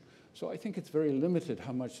aviation. So I think it's very limited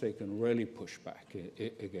how much they can really push back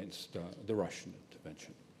against the Russian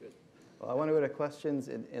intervention. Well, I want to go to questions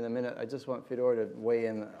in a minute. I just want Fyodor to weigh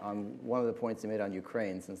in on one of the points you made on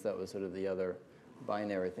Ukraine, since that was sort of the other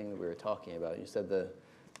binary thing that we were talking about. You said the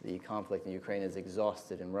conflict in Ukraine is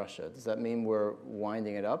exhausted in Russia. Does that mean we're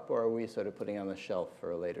winding it up, or are we sort of putting it on the shelf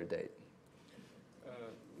for a later date?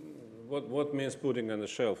 What means putting on the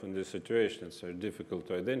shelf in this situation? It's very difficult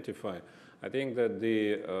to identify. I think that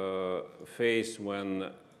the phase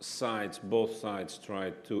when both sides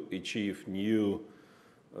try to achieve new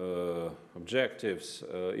objectives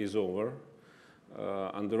is over.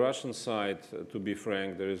 On the Russian side, to be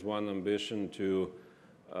frank, there is one ambition to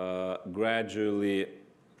gradually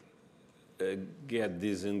get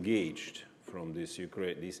disengaged from this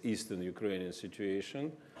eastern Ukrainian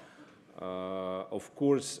situation. Of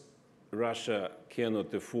course, Russia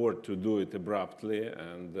cannot afford to do it abruptly,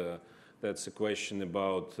 and that's a question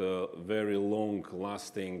about very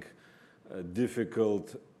long-lasting,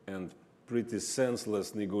 difficult, and pretty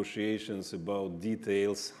senseless negotiations about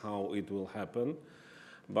details, how it will happen.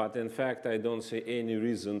 But in fact, I don't see any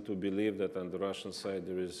reason to believe that on the Russian side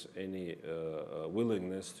there is any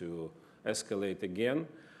willingness to escalate again.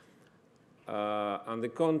 On the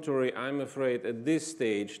contrary, I'm afraid at this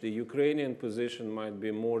stage the Ukrainian position might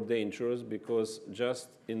be more dangerous, because just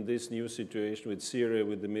in this new situation with Syria,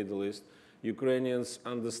 with the Middle East, Ukrainians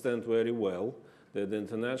understand very well that the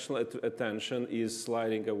international attention is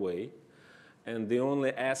sliding away. And the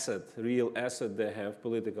only asset, real asset they have,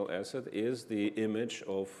 political asset, is the image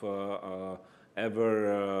of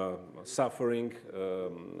ever-suffering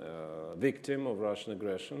victim of Russian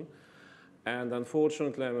aggression. And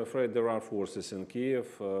unfortunately, I'm afraid there are forces in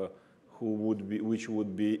Kiev which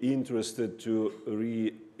would be interested to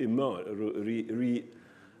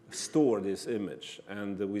restore this image.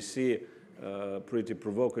 And we see pretty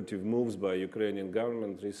provocative moves by Ukrainian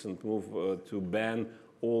government. Recent move to ban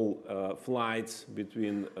all flights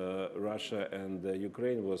between Russia and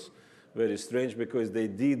Ukraine was very strange, because they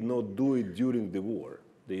did not do it during the war.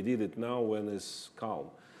 They did it now when it's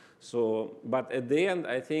calm. So, but at the end,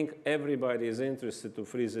 I think everybody is interested to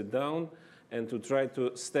freeze it down and to try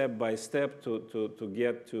to step by step to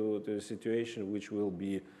get to a situation which will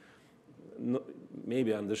be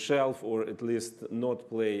maybe on the shelf, or at least not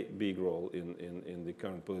play a big role in the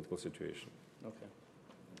current political situation. Okay.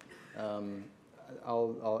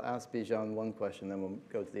 I'll ask Bijan one question, then we'll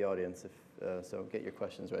go to the audience. So get your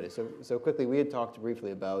questions ready. So quickly, we had talked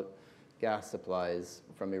briefly about gas supplies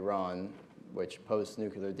from Iran, which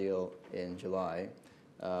post-nuclear deal in July,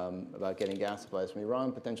 about getting gas supplies from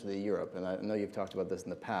Iran, potentially to Europe. And I know you've talked about this in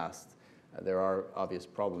the past. There are obvious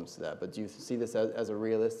problems to that. But do you see this as a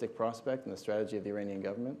realistic prospect in the strategy of the Iranian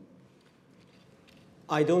government?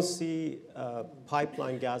 I don't see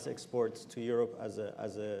pipeline gas exports to Europe as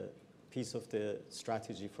a piece of the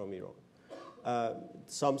strategy from Iran.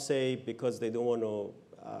 Some say because they don't want to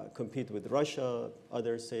compete with Russia.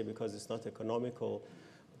 Others say because it's not economical.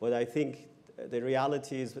 But I think the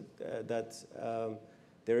reality is that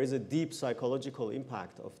there is a deep psychological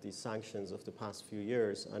impact of these sanctions of the past few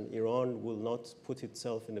years, and Iran will not put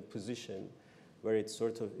itself in a position where it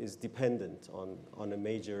sort of is dependent on a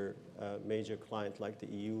major client like the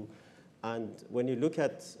EU. And when you look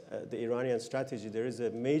at the Iranian strategy, there is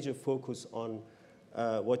a major focus on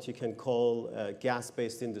what you can call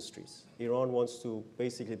gas-based industries. Iran wants to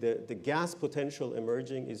basically, the gas potential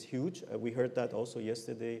emerging is huge. We heard that also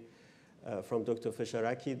yesterday from Dr.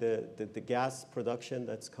 Fesharaki. The gas production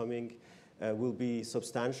that's coming will be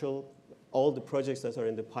substantial. All the projects that are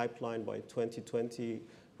in the pipeline by 2020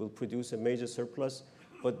 will produce a major surplus.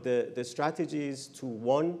 But the strategy is to,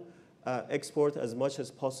 one, export as much as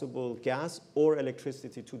possible gas or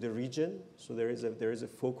electricity to the region. So there is a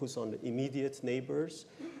focus on the immediate neighbors.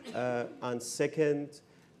 And second,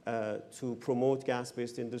 to promote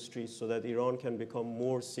gas-based industries so that Iran can become a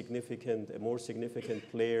more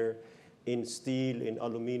significant player in steel, in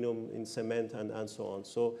aluminum, in cement, and so on.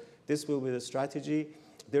 So this will be the strategy.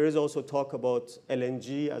 There is also talk about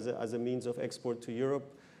LNG as a means of export to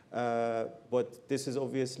Europe. But this is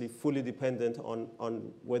obviously fully dependent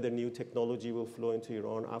on whether new technology will flow into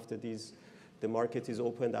Iran after the market is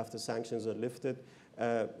opened, after sanctions are lifted.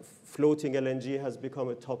 Floating LNG has become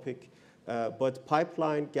a topic. But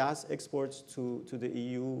pipeline gas exports to the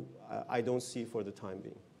EU, I don't see for the time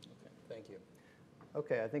being. Okay, thank you.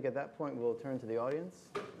 Okay, I think at that point we'll turn to the audience.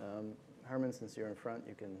 Herman, since you're in front,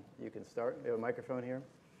 you can start. We have a microphone here.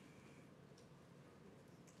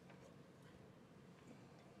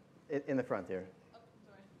 In the front here. Oh,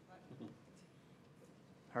 sorry.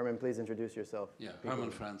 Herman, please introduce yourself. Yeah,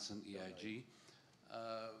 Herman Franzen, EIG.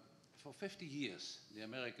 For 50 years, the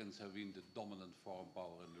Americans have been the dominant foreign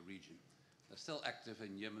power in the region. They're still active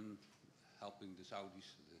in Yemen, helping the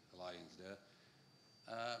Saudis, the alliance there.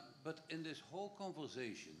 But in this whole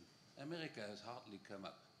conversation, America has hardly come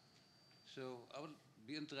up. So I would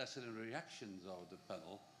be interested in reactions of the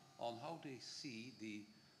panel on how they see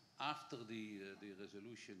after the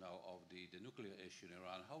resolution now of the nuclear issue in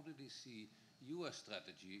Iran, how do they see US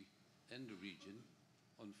strategy in the region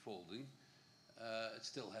unfolding? It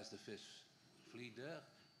still has the Fifth Fleet there.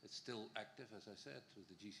 It's still active, as I said, with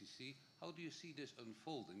the GCC. How do you see this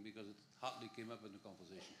unfolding? Because it hardly came up in the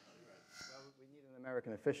conversation. Well, we need an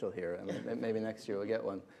American official here, and maybe next year we'll get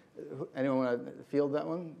one. Anyone want to field that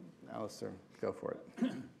one? Alastair, go for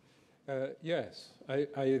it. Yes,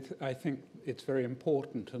 I think it's very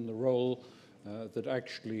important, and the role that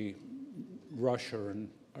actually Russia and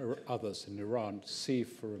others in Iran see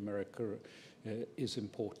for America is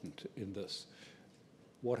important in this.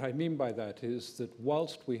 What I mean by that is that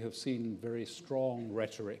whilst we have seen very strong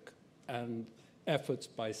rhetoric and efforts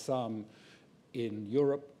by some in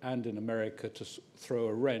Europe and in America to throw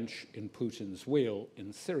a wrench in Putin's wheel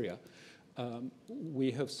in Syria,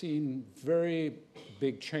 we have seen very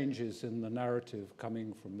big changes in the narrative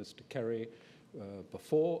coming from Mr. Kerry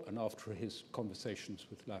before and after his conversations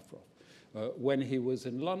with Lavrov. When he was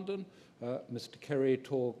in London, Mr. Kerry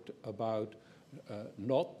talked about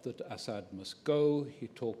not that Assad must go. He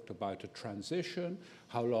talked about a transition.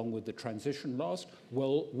 How long would the transition last?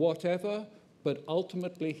 Well, whatever. But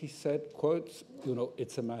ultimately, he said, quotes,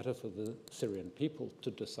 it's a matter for the Syrian people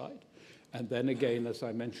to decide. And then again, as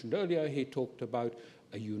I mentioned earlier, he talked about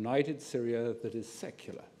a united Syria that is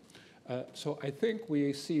secular. So I think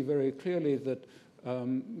we see very clearly that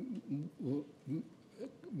Mr.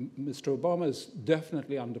 Obama is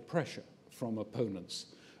definitely under pressure from opponents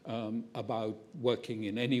about working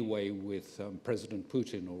in any way with President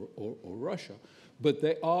Putin or Russia. But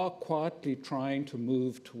they are quietly trying to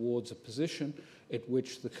move towards a position at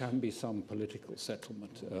which there can be some political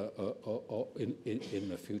settlement in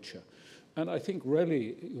the future. And I think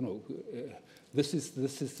really, this is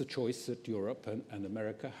the choice that Europe and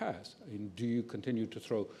America has. I mean, do you continue to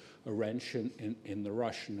throw a wrench in the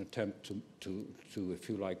Russian attempt to, if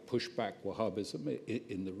you like, push back Wahhabism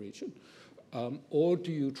in the region? Or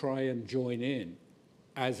do you try and join in,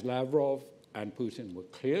 as Lavrov and Putin were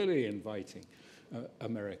clearly inviting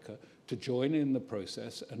America to join in the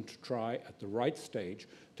process and to try at the right stage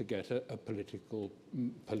to get a political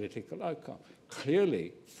outcome?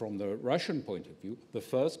 Clearly, from the Russian point of view, the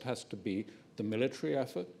first has to be the military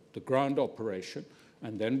effort, the ground operation,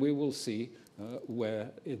 and then we will see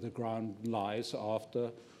where the ground lies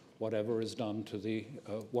after whatever is done to the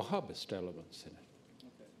Wahhabist elements in it.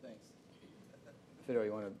 Okay, thanks. Fyodor,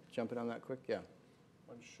 you want to jump in on that quick? Yeah.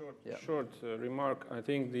 One short remark. I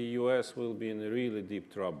think the U.S. will be in really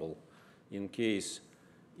deep trouble in case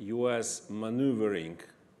U.S. maneuvering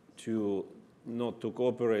to not to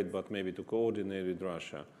cooperate, but maybe to coordinate with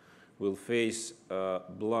Russia, will face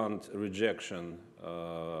blunt rejection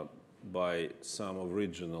by some of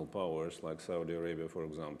regional powers, like Saudi Arabia, for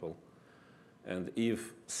example. And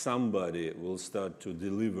if somebody will start to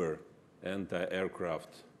deliver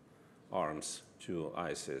anti-aircraft arms to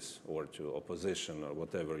ISIS or to opposition or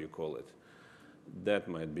whatever you call it, that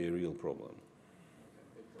might be a real problem.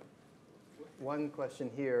 One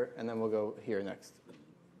question here, and then we'll go here next.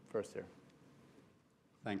 First here.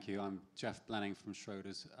 Thank you. I'm Jeff Blanning from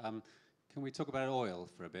Schroders. Can we talk about oil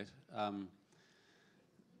for a bit? I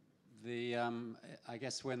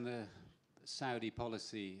guess when the Saudi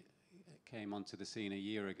policy came onto the scene a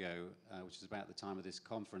year ago, which is about the time of this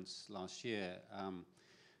conference last year,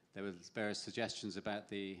 there were various suggestions about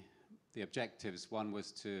the objectives. One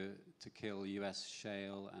was to kill US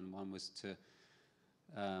shale, and one was to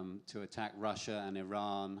attack Russia and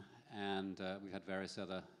Iran, and we had various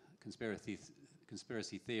other conspiracy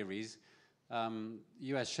theories.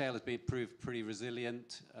 US shale has been proved pretty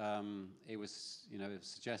resilient. It was,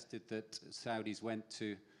 suggested that Saudis went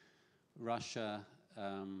to Russia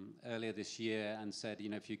earlier this year and said,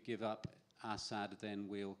 if you give up Assad, then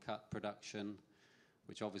we'll cut production,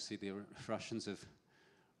 which obviously the Russians have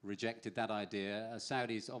rejected that idea.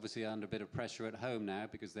 Saudis obviously are under a bit of pressure at home now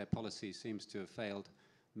because their policy seems to have failed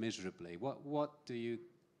miserably. What do you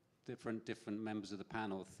different members of the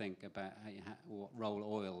panel think about what role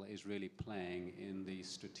oil is really playing in these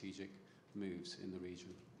strategic moves in the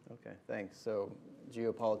region? Okay, thanks. So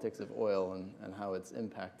geopolitics of oil and how it's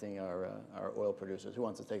impacting our oil producers. Who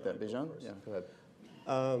wants to take that? Bijan? Yeah, go ahead.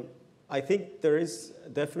 I think there is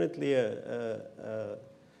definitely a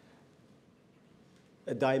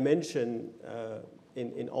dimension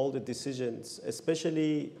in all the decisions,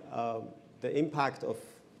 especially the impact of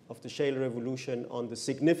the shale revolution on the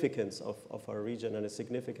significance of our region and the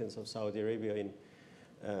significance of Saudi Arabia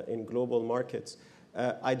in global markets.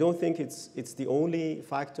 I don't think it's the only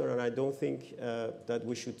factor, and I don't think that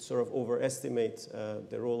we should sort of overestimate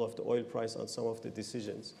the role of the oil price on some of the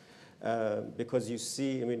decisions. Because you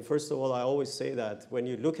see, first of all, I always say that when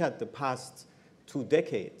you look at the past 2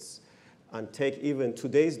 decades and take even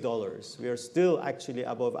today's dollars, we are still actually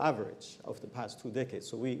above average of the past 2 decades.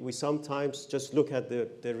 So we sometimes just look at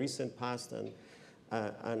the recent past and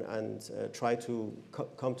try to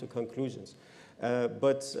come to conclusions.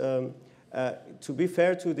 But to be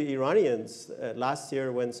fair to the Iranians, last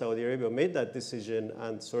year when Saudi Arabia made that decision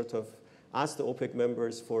and sort of asked the OPEC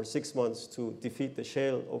members for 6 months to defeat the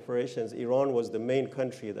shale operations, Iran was the main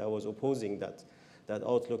country that was opposing that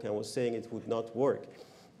outlook and was saying it would not work.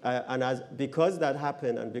 Because that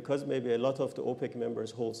happened, and because maybe a lot of the OPEC members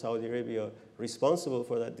hold Saudi Arabia responsible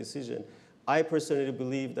for that decision, I personally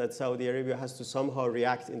believe that Saudi Arabia has to somehow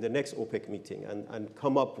react in the next OPEC meeting and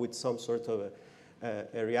come up with some sort of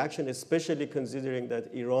a reaction, especially considering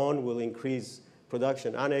that Iran will increase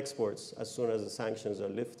production and exports as soon as the sanctions are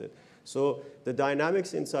lifted. So the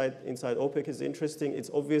dynamics inside OPEC is interesting. It's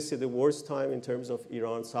obviously the worst time in terms of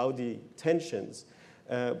Iran-Saudi tensions.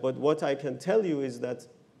 But what I can tell you is that,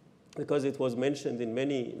 because it was mentioned in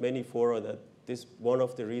many fora that one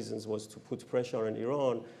of the reasons was to put pressure on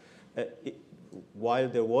Iran, while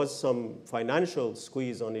there was some financial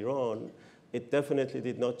squeeze on Iran, it definitely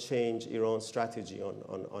did not change Iran's strategy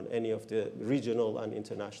on any of the regional and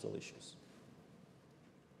international issues.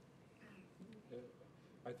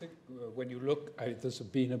 I think when you look, there's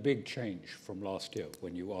been a big change from last year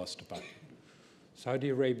when you asked about it. Saudi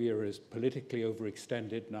Arabia is politically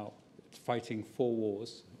overextended now. It's fighting 4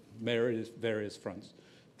 wars, various fronts.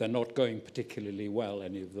 They're not going particularly well,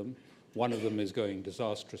 any of them. One of them is going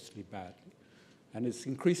disastrously badly. And it's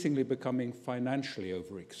increasingly becoming financially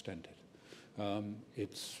overextended.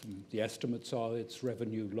 The estimates are its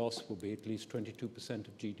revenue loss will be at least 22%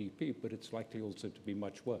 of GDP, but it's likely also to be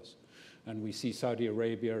much worse. And we see Saudi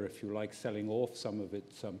Arabia, if you like, selling off some of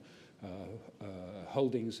its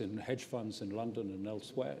holdings in hedge funds in London and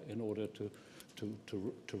elsewhere in order to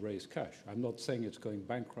raise cash. I'm not saying it's going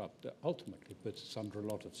bankrupt ultimately, but it's under a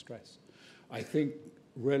lot of stress. I think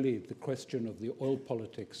really the question of the oil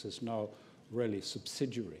politics is now really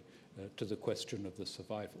subsidiary to the question of the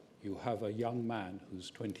survival. You have a young man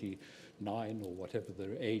who's 29 or whatever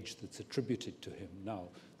the age that's attributed to him now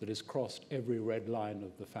that has crossed every red line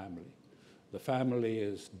of the family. The family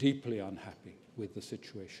is deeply unhappy with the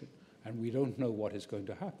situation, and we don't know what is going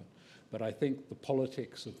to happen. But I think the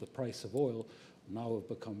politics of the price of oil now have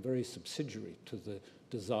become very subsidiary to the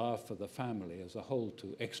desire for the family as a whole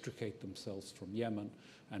to extricate themselves from Yemen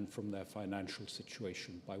and from their financial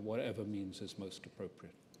situation by whatever means is most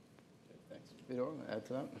appropriate. Thanks. Fyodor, add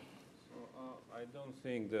to that? I I don't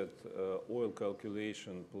think that oil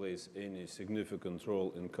calculation plays any significant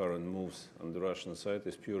role in current moves on the Russian side.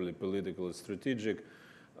 It's purely political and strategic.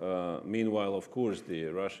 Meanwhile, of course,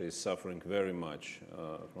 Russia is suffering very much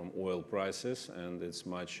from oil prices, and it's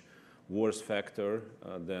much worse factor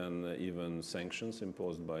than even sanctions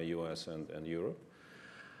imposed by US and Europe.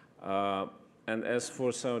 And as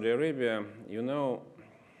for Saudi Arabia, you know,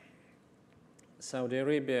 Saudi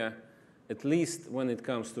Arabia, at least when it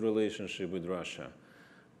comes to relationship with Russia,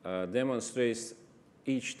 demonstrates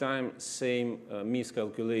each time same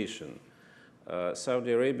miscalculation.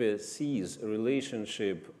 Saudi Arabia sees a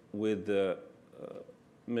relationship with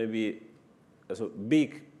maybe as a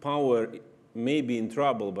big power, maybe in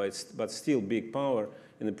trouble, but still big power,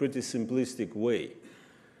 in a pretty simplistic way.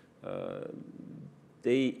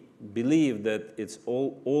 They believe that it's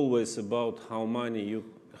always about how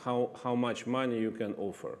much money you can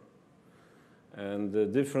offer. And the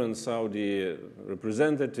different Saudi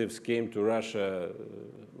representatives came to Russia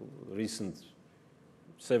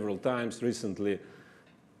several times recently,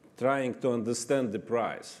 trying to understand the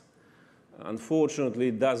price. Unfortunately,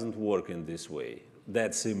 it doesn't work in this way,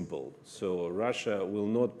 that simple. So Russia will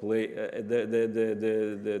not play,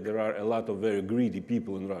 there are a lot of very greedy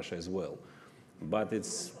people in Russia as well. But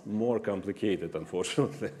it's more complicated,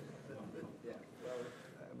 unfortunately.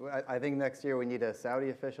 I think next year we need a Saudi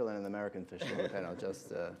official and an American official on the panel,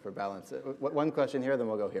 just for balance. One question here, then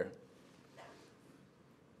we'll go here.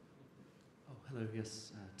 Oh, hello,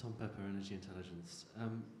 yes, Tom Pepper, Energy Intelligence.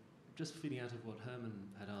 Just feeding out of what Herman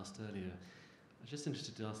had asked earlier, I was just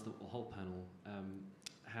interested to ask the whole panel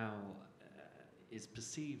how is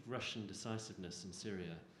perceived Russian decisiveness in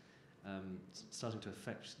Syria starting to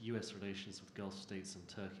affect US relations with Gulf states and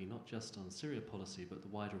Turkey, not just on Syria policy, but the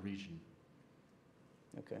wider region?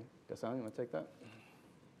 Okay, Ghassan, you want to take that?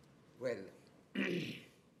 Well,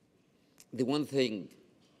 the one thing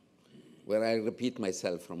where I repeat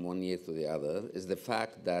myself from one year to the other is the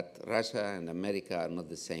fact that Russia and America are not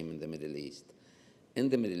the same in the Middle East. In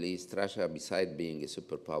the Middle East, Russia, beside being a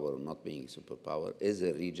superpower or not being a superpower, is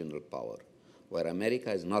a regional power, where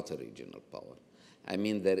America is not a regional power. I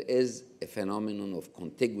mean, there is a phenomenon of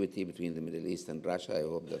contiguity between the Middle East and Russia. I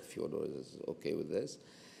hope that Fyodor is okay with this.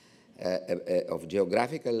 Of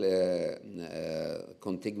geographical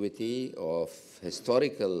contiguity, of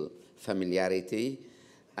historical familiarity,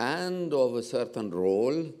 and of a certain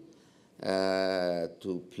role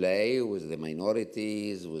to play with the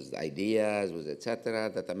minorities, with ideas, with etc.,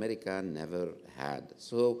 that America never had.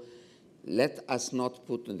 So let us not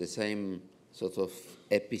put in the same sort of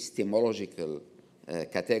epistemological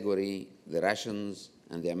category the Russians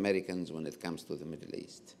and the Americans when it comes to the Middle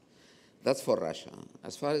East. That's for Russia.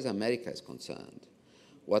 As far as America is concerned,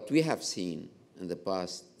 what we have seen in the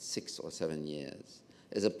past 6 or 7 years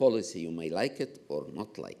is a policy, you may like it or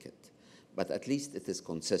not like it, but at least it is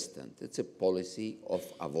consistent. It's a policy of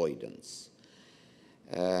avoidance.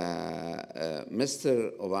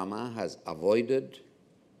 Mr. Obama has avoided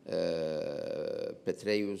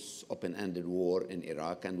Petraeus' open-ended war in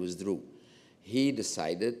Iraq and withdrew. He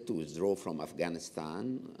decided to withdraw from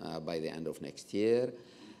Afghanistan by the end of next year,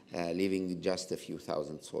 leaving just a few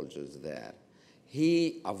thousand soldiers there.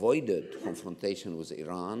 He avoided confrontation with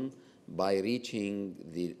Iran by reaching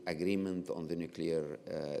the agreement on the nuclear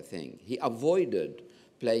thing. He avoided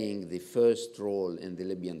playing the first role in the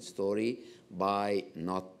Libyan story by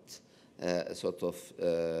not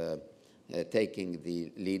taking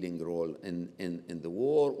the leading role in the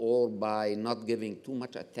war, or by not giving too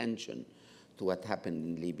much attention to what happened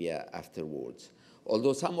in Libya afterwards.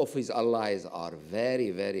 Although some of his allies are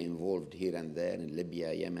very, very involved here and there in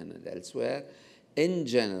Libya, Yemen, and elsewhere, in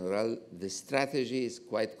general, the strategy is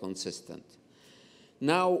quite consistent.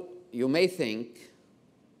 Now, you may think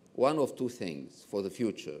one of two things for the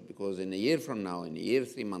future, because in a year from now, in a year,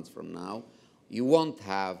 3 months from now, you won't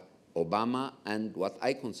have Obama and what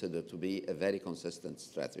I consider to be a very consistent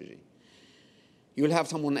strategy. You'll have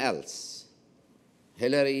someone else,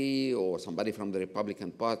 Hillary or somebody from the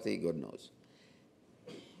Republican Party, God knows.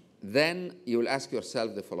 Then you'll ask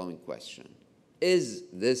yourself the following question. Is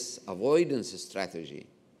this avoidance strategy,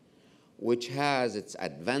 which has its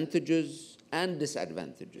advantages and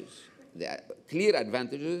disadvantages? The clear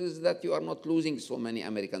advantages is that you are not losing so many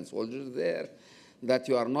American soldiers there, that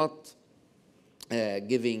you are not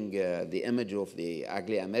giving the image of the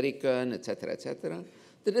ugly American, etc., etc.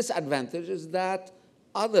 The disadvantage is that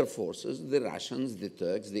other forces, the Russians, the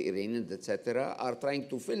Turks, the Iranians, etc., are trying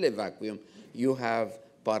to fill a vacuum you have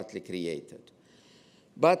partly created.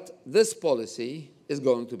 But this policy is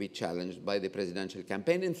going to be challenged by the presidential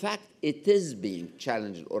campaign. In fact, it is being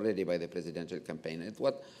challenged already by the presidential campaign.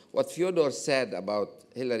 What Fyodor said about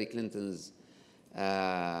Hillary Clinton's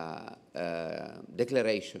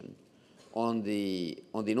declaration on the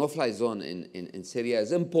no-fly zone in Syria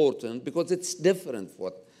is important because it's different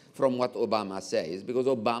from what Obama says, because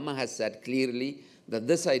Obama has said clearly that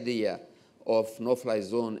this idea of no-fly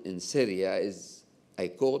zone in Syria is, I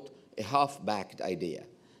quote, a half-backed idea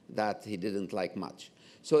that he didn't like much.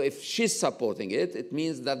 So if she's supporting it, it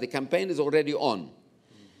means that the campaign is already on.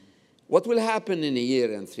 What will happen in a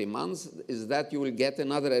year and 3 months is that you will get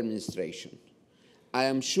another administration. I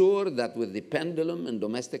am sure that with the pendulum in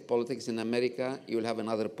domestic politics in America, you will have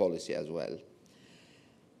another policy as well.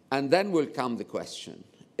 And then will come the question,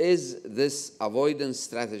 is this avoidance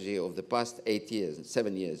strategy of the past 8 years,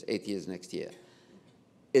 7 years, 8 years next year,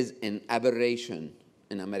 is an aberration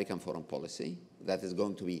in American foreign policy that is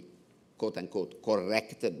going to be, quote unquote,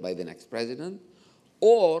 corrected by the next president,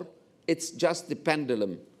 or it's just the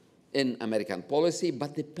pendulum in American policy,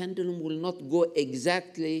 but the pendulum will not go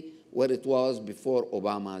exactly where it was before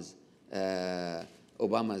Obama's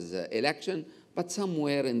election, but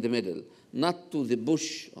somewhere in the middle, not to the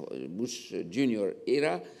Bush Jr.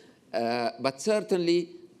 era, but certainly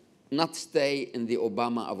not stay in the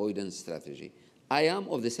Obama avoidance strategy. I am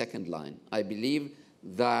of the second line. I believe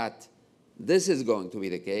that this is going to be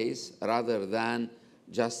the case rather than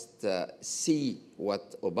just see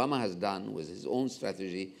what Obama has done with his own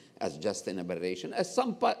strategy as just an aberration, as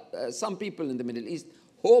some people in the Middle East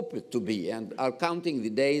hope it to be and are counting the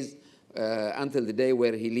days until the day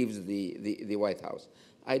where he leaves the White House.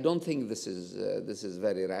 I don't think this is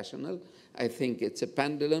very rational. I think it's a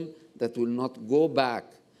pendulum that will not go back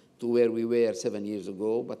to where we were 7 years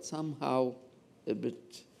ago, but somehow a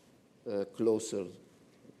bit closer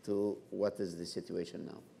to what is the situation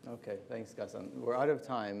now. Okay, thanks, Ghassan. We're out of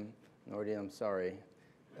time. Nordine, I'm sorry.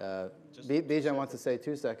 Bijan wants to say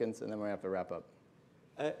 2 seconds, and then we're going to have to wrap up.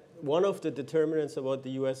 One of the determinants about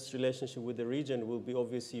the U.S. relationship with the region will be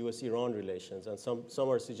obviously U.S.-Iran relations. And some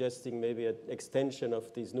are suggesting maybe an extension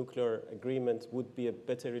of these nuclear agreements would be a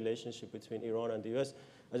better relationship between Iran and the U.S.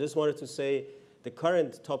 I just wanted to say the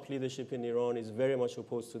current top leadership in Iran is very much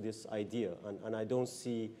opposed to this idea. And I don't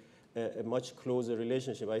see a much closer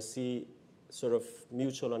relationship. I see sort of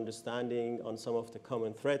mutual understanding on some of the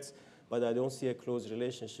common threats, but I don't see a close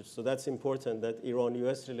relationship. So that's important, that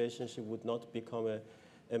Iran-US relationship would not become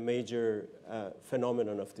a major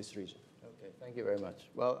phenomenon of this region. Okay, thank you very much.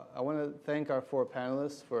 Well, I want to thank our 4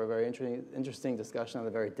 panelists for a very interesting discussion on a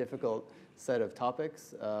very difficult set of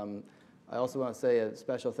topics. I also want to say a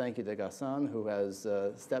special thank you to Ghassan, who has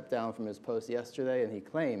stepped down from his post yesterday, and he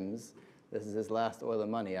claims this is his last oil and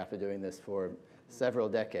money after doing this for several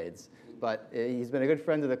decades. But he's been a good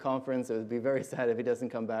friend of the conference. It would be very sad if he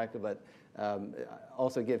doesn't come back, but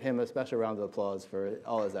also give him a special round of applause for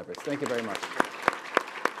all his efforts. Thank you very much.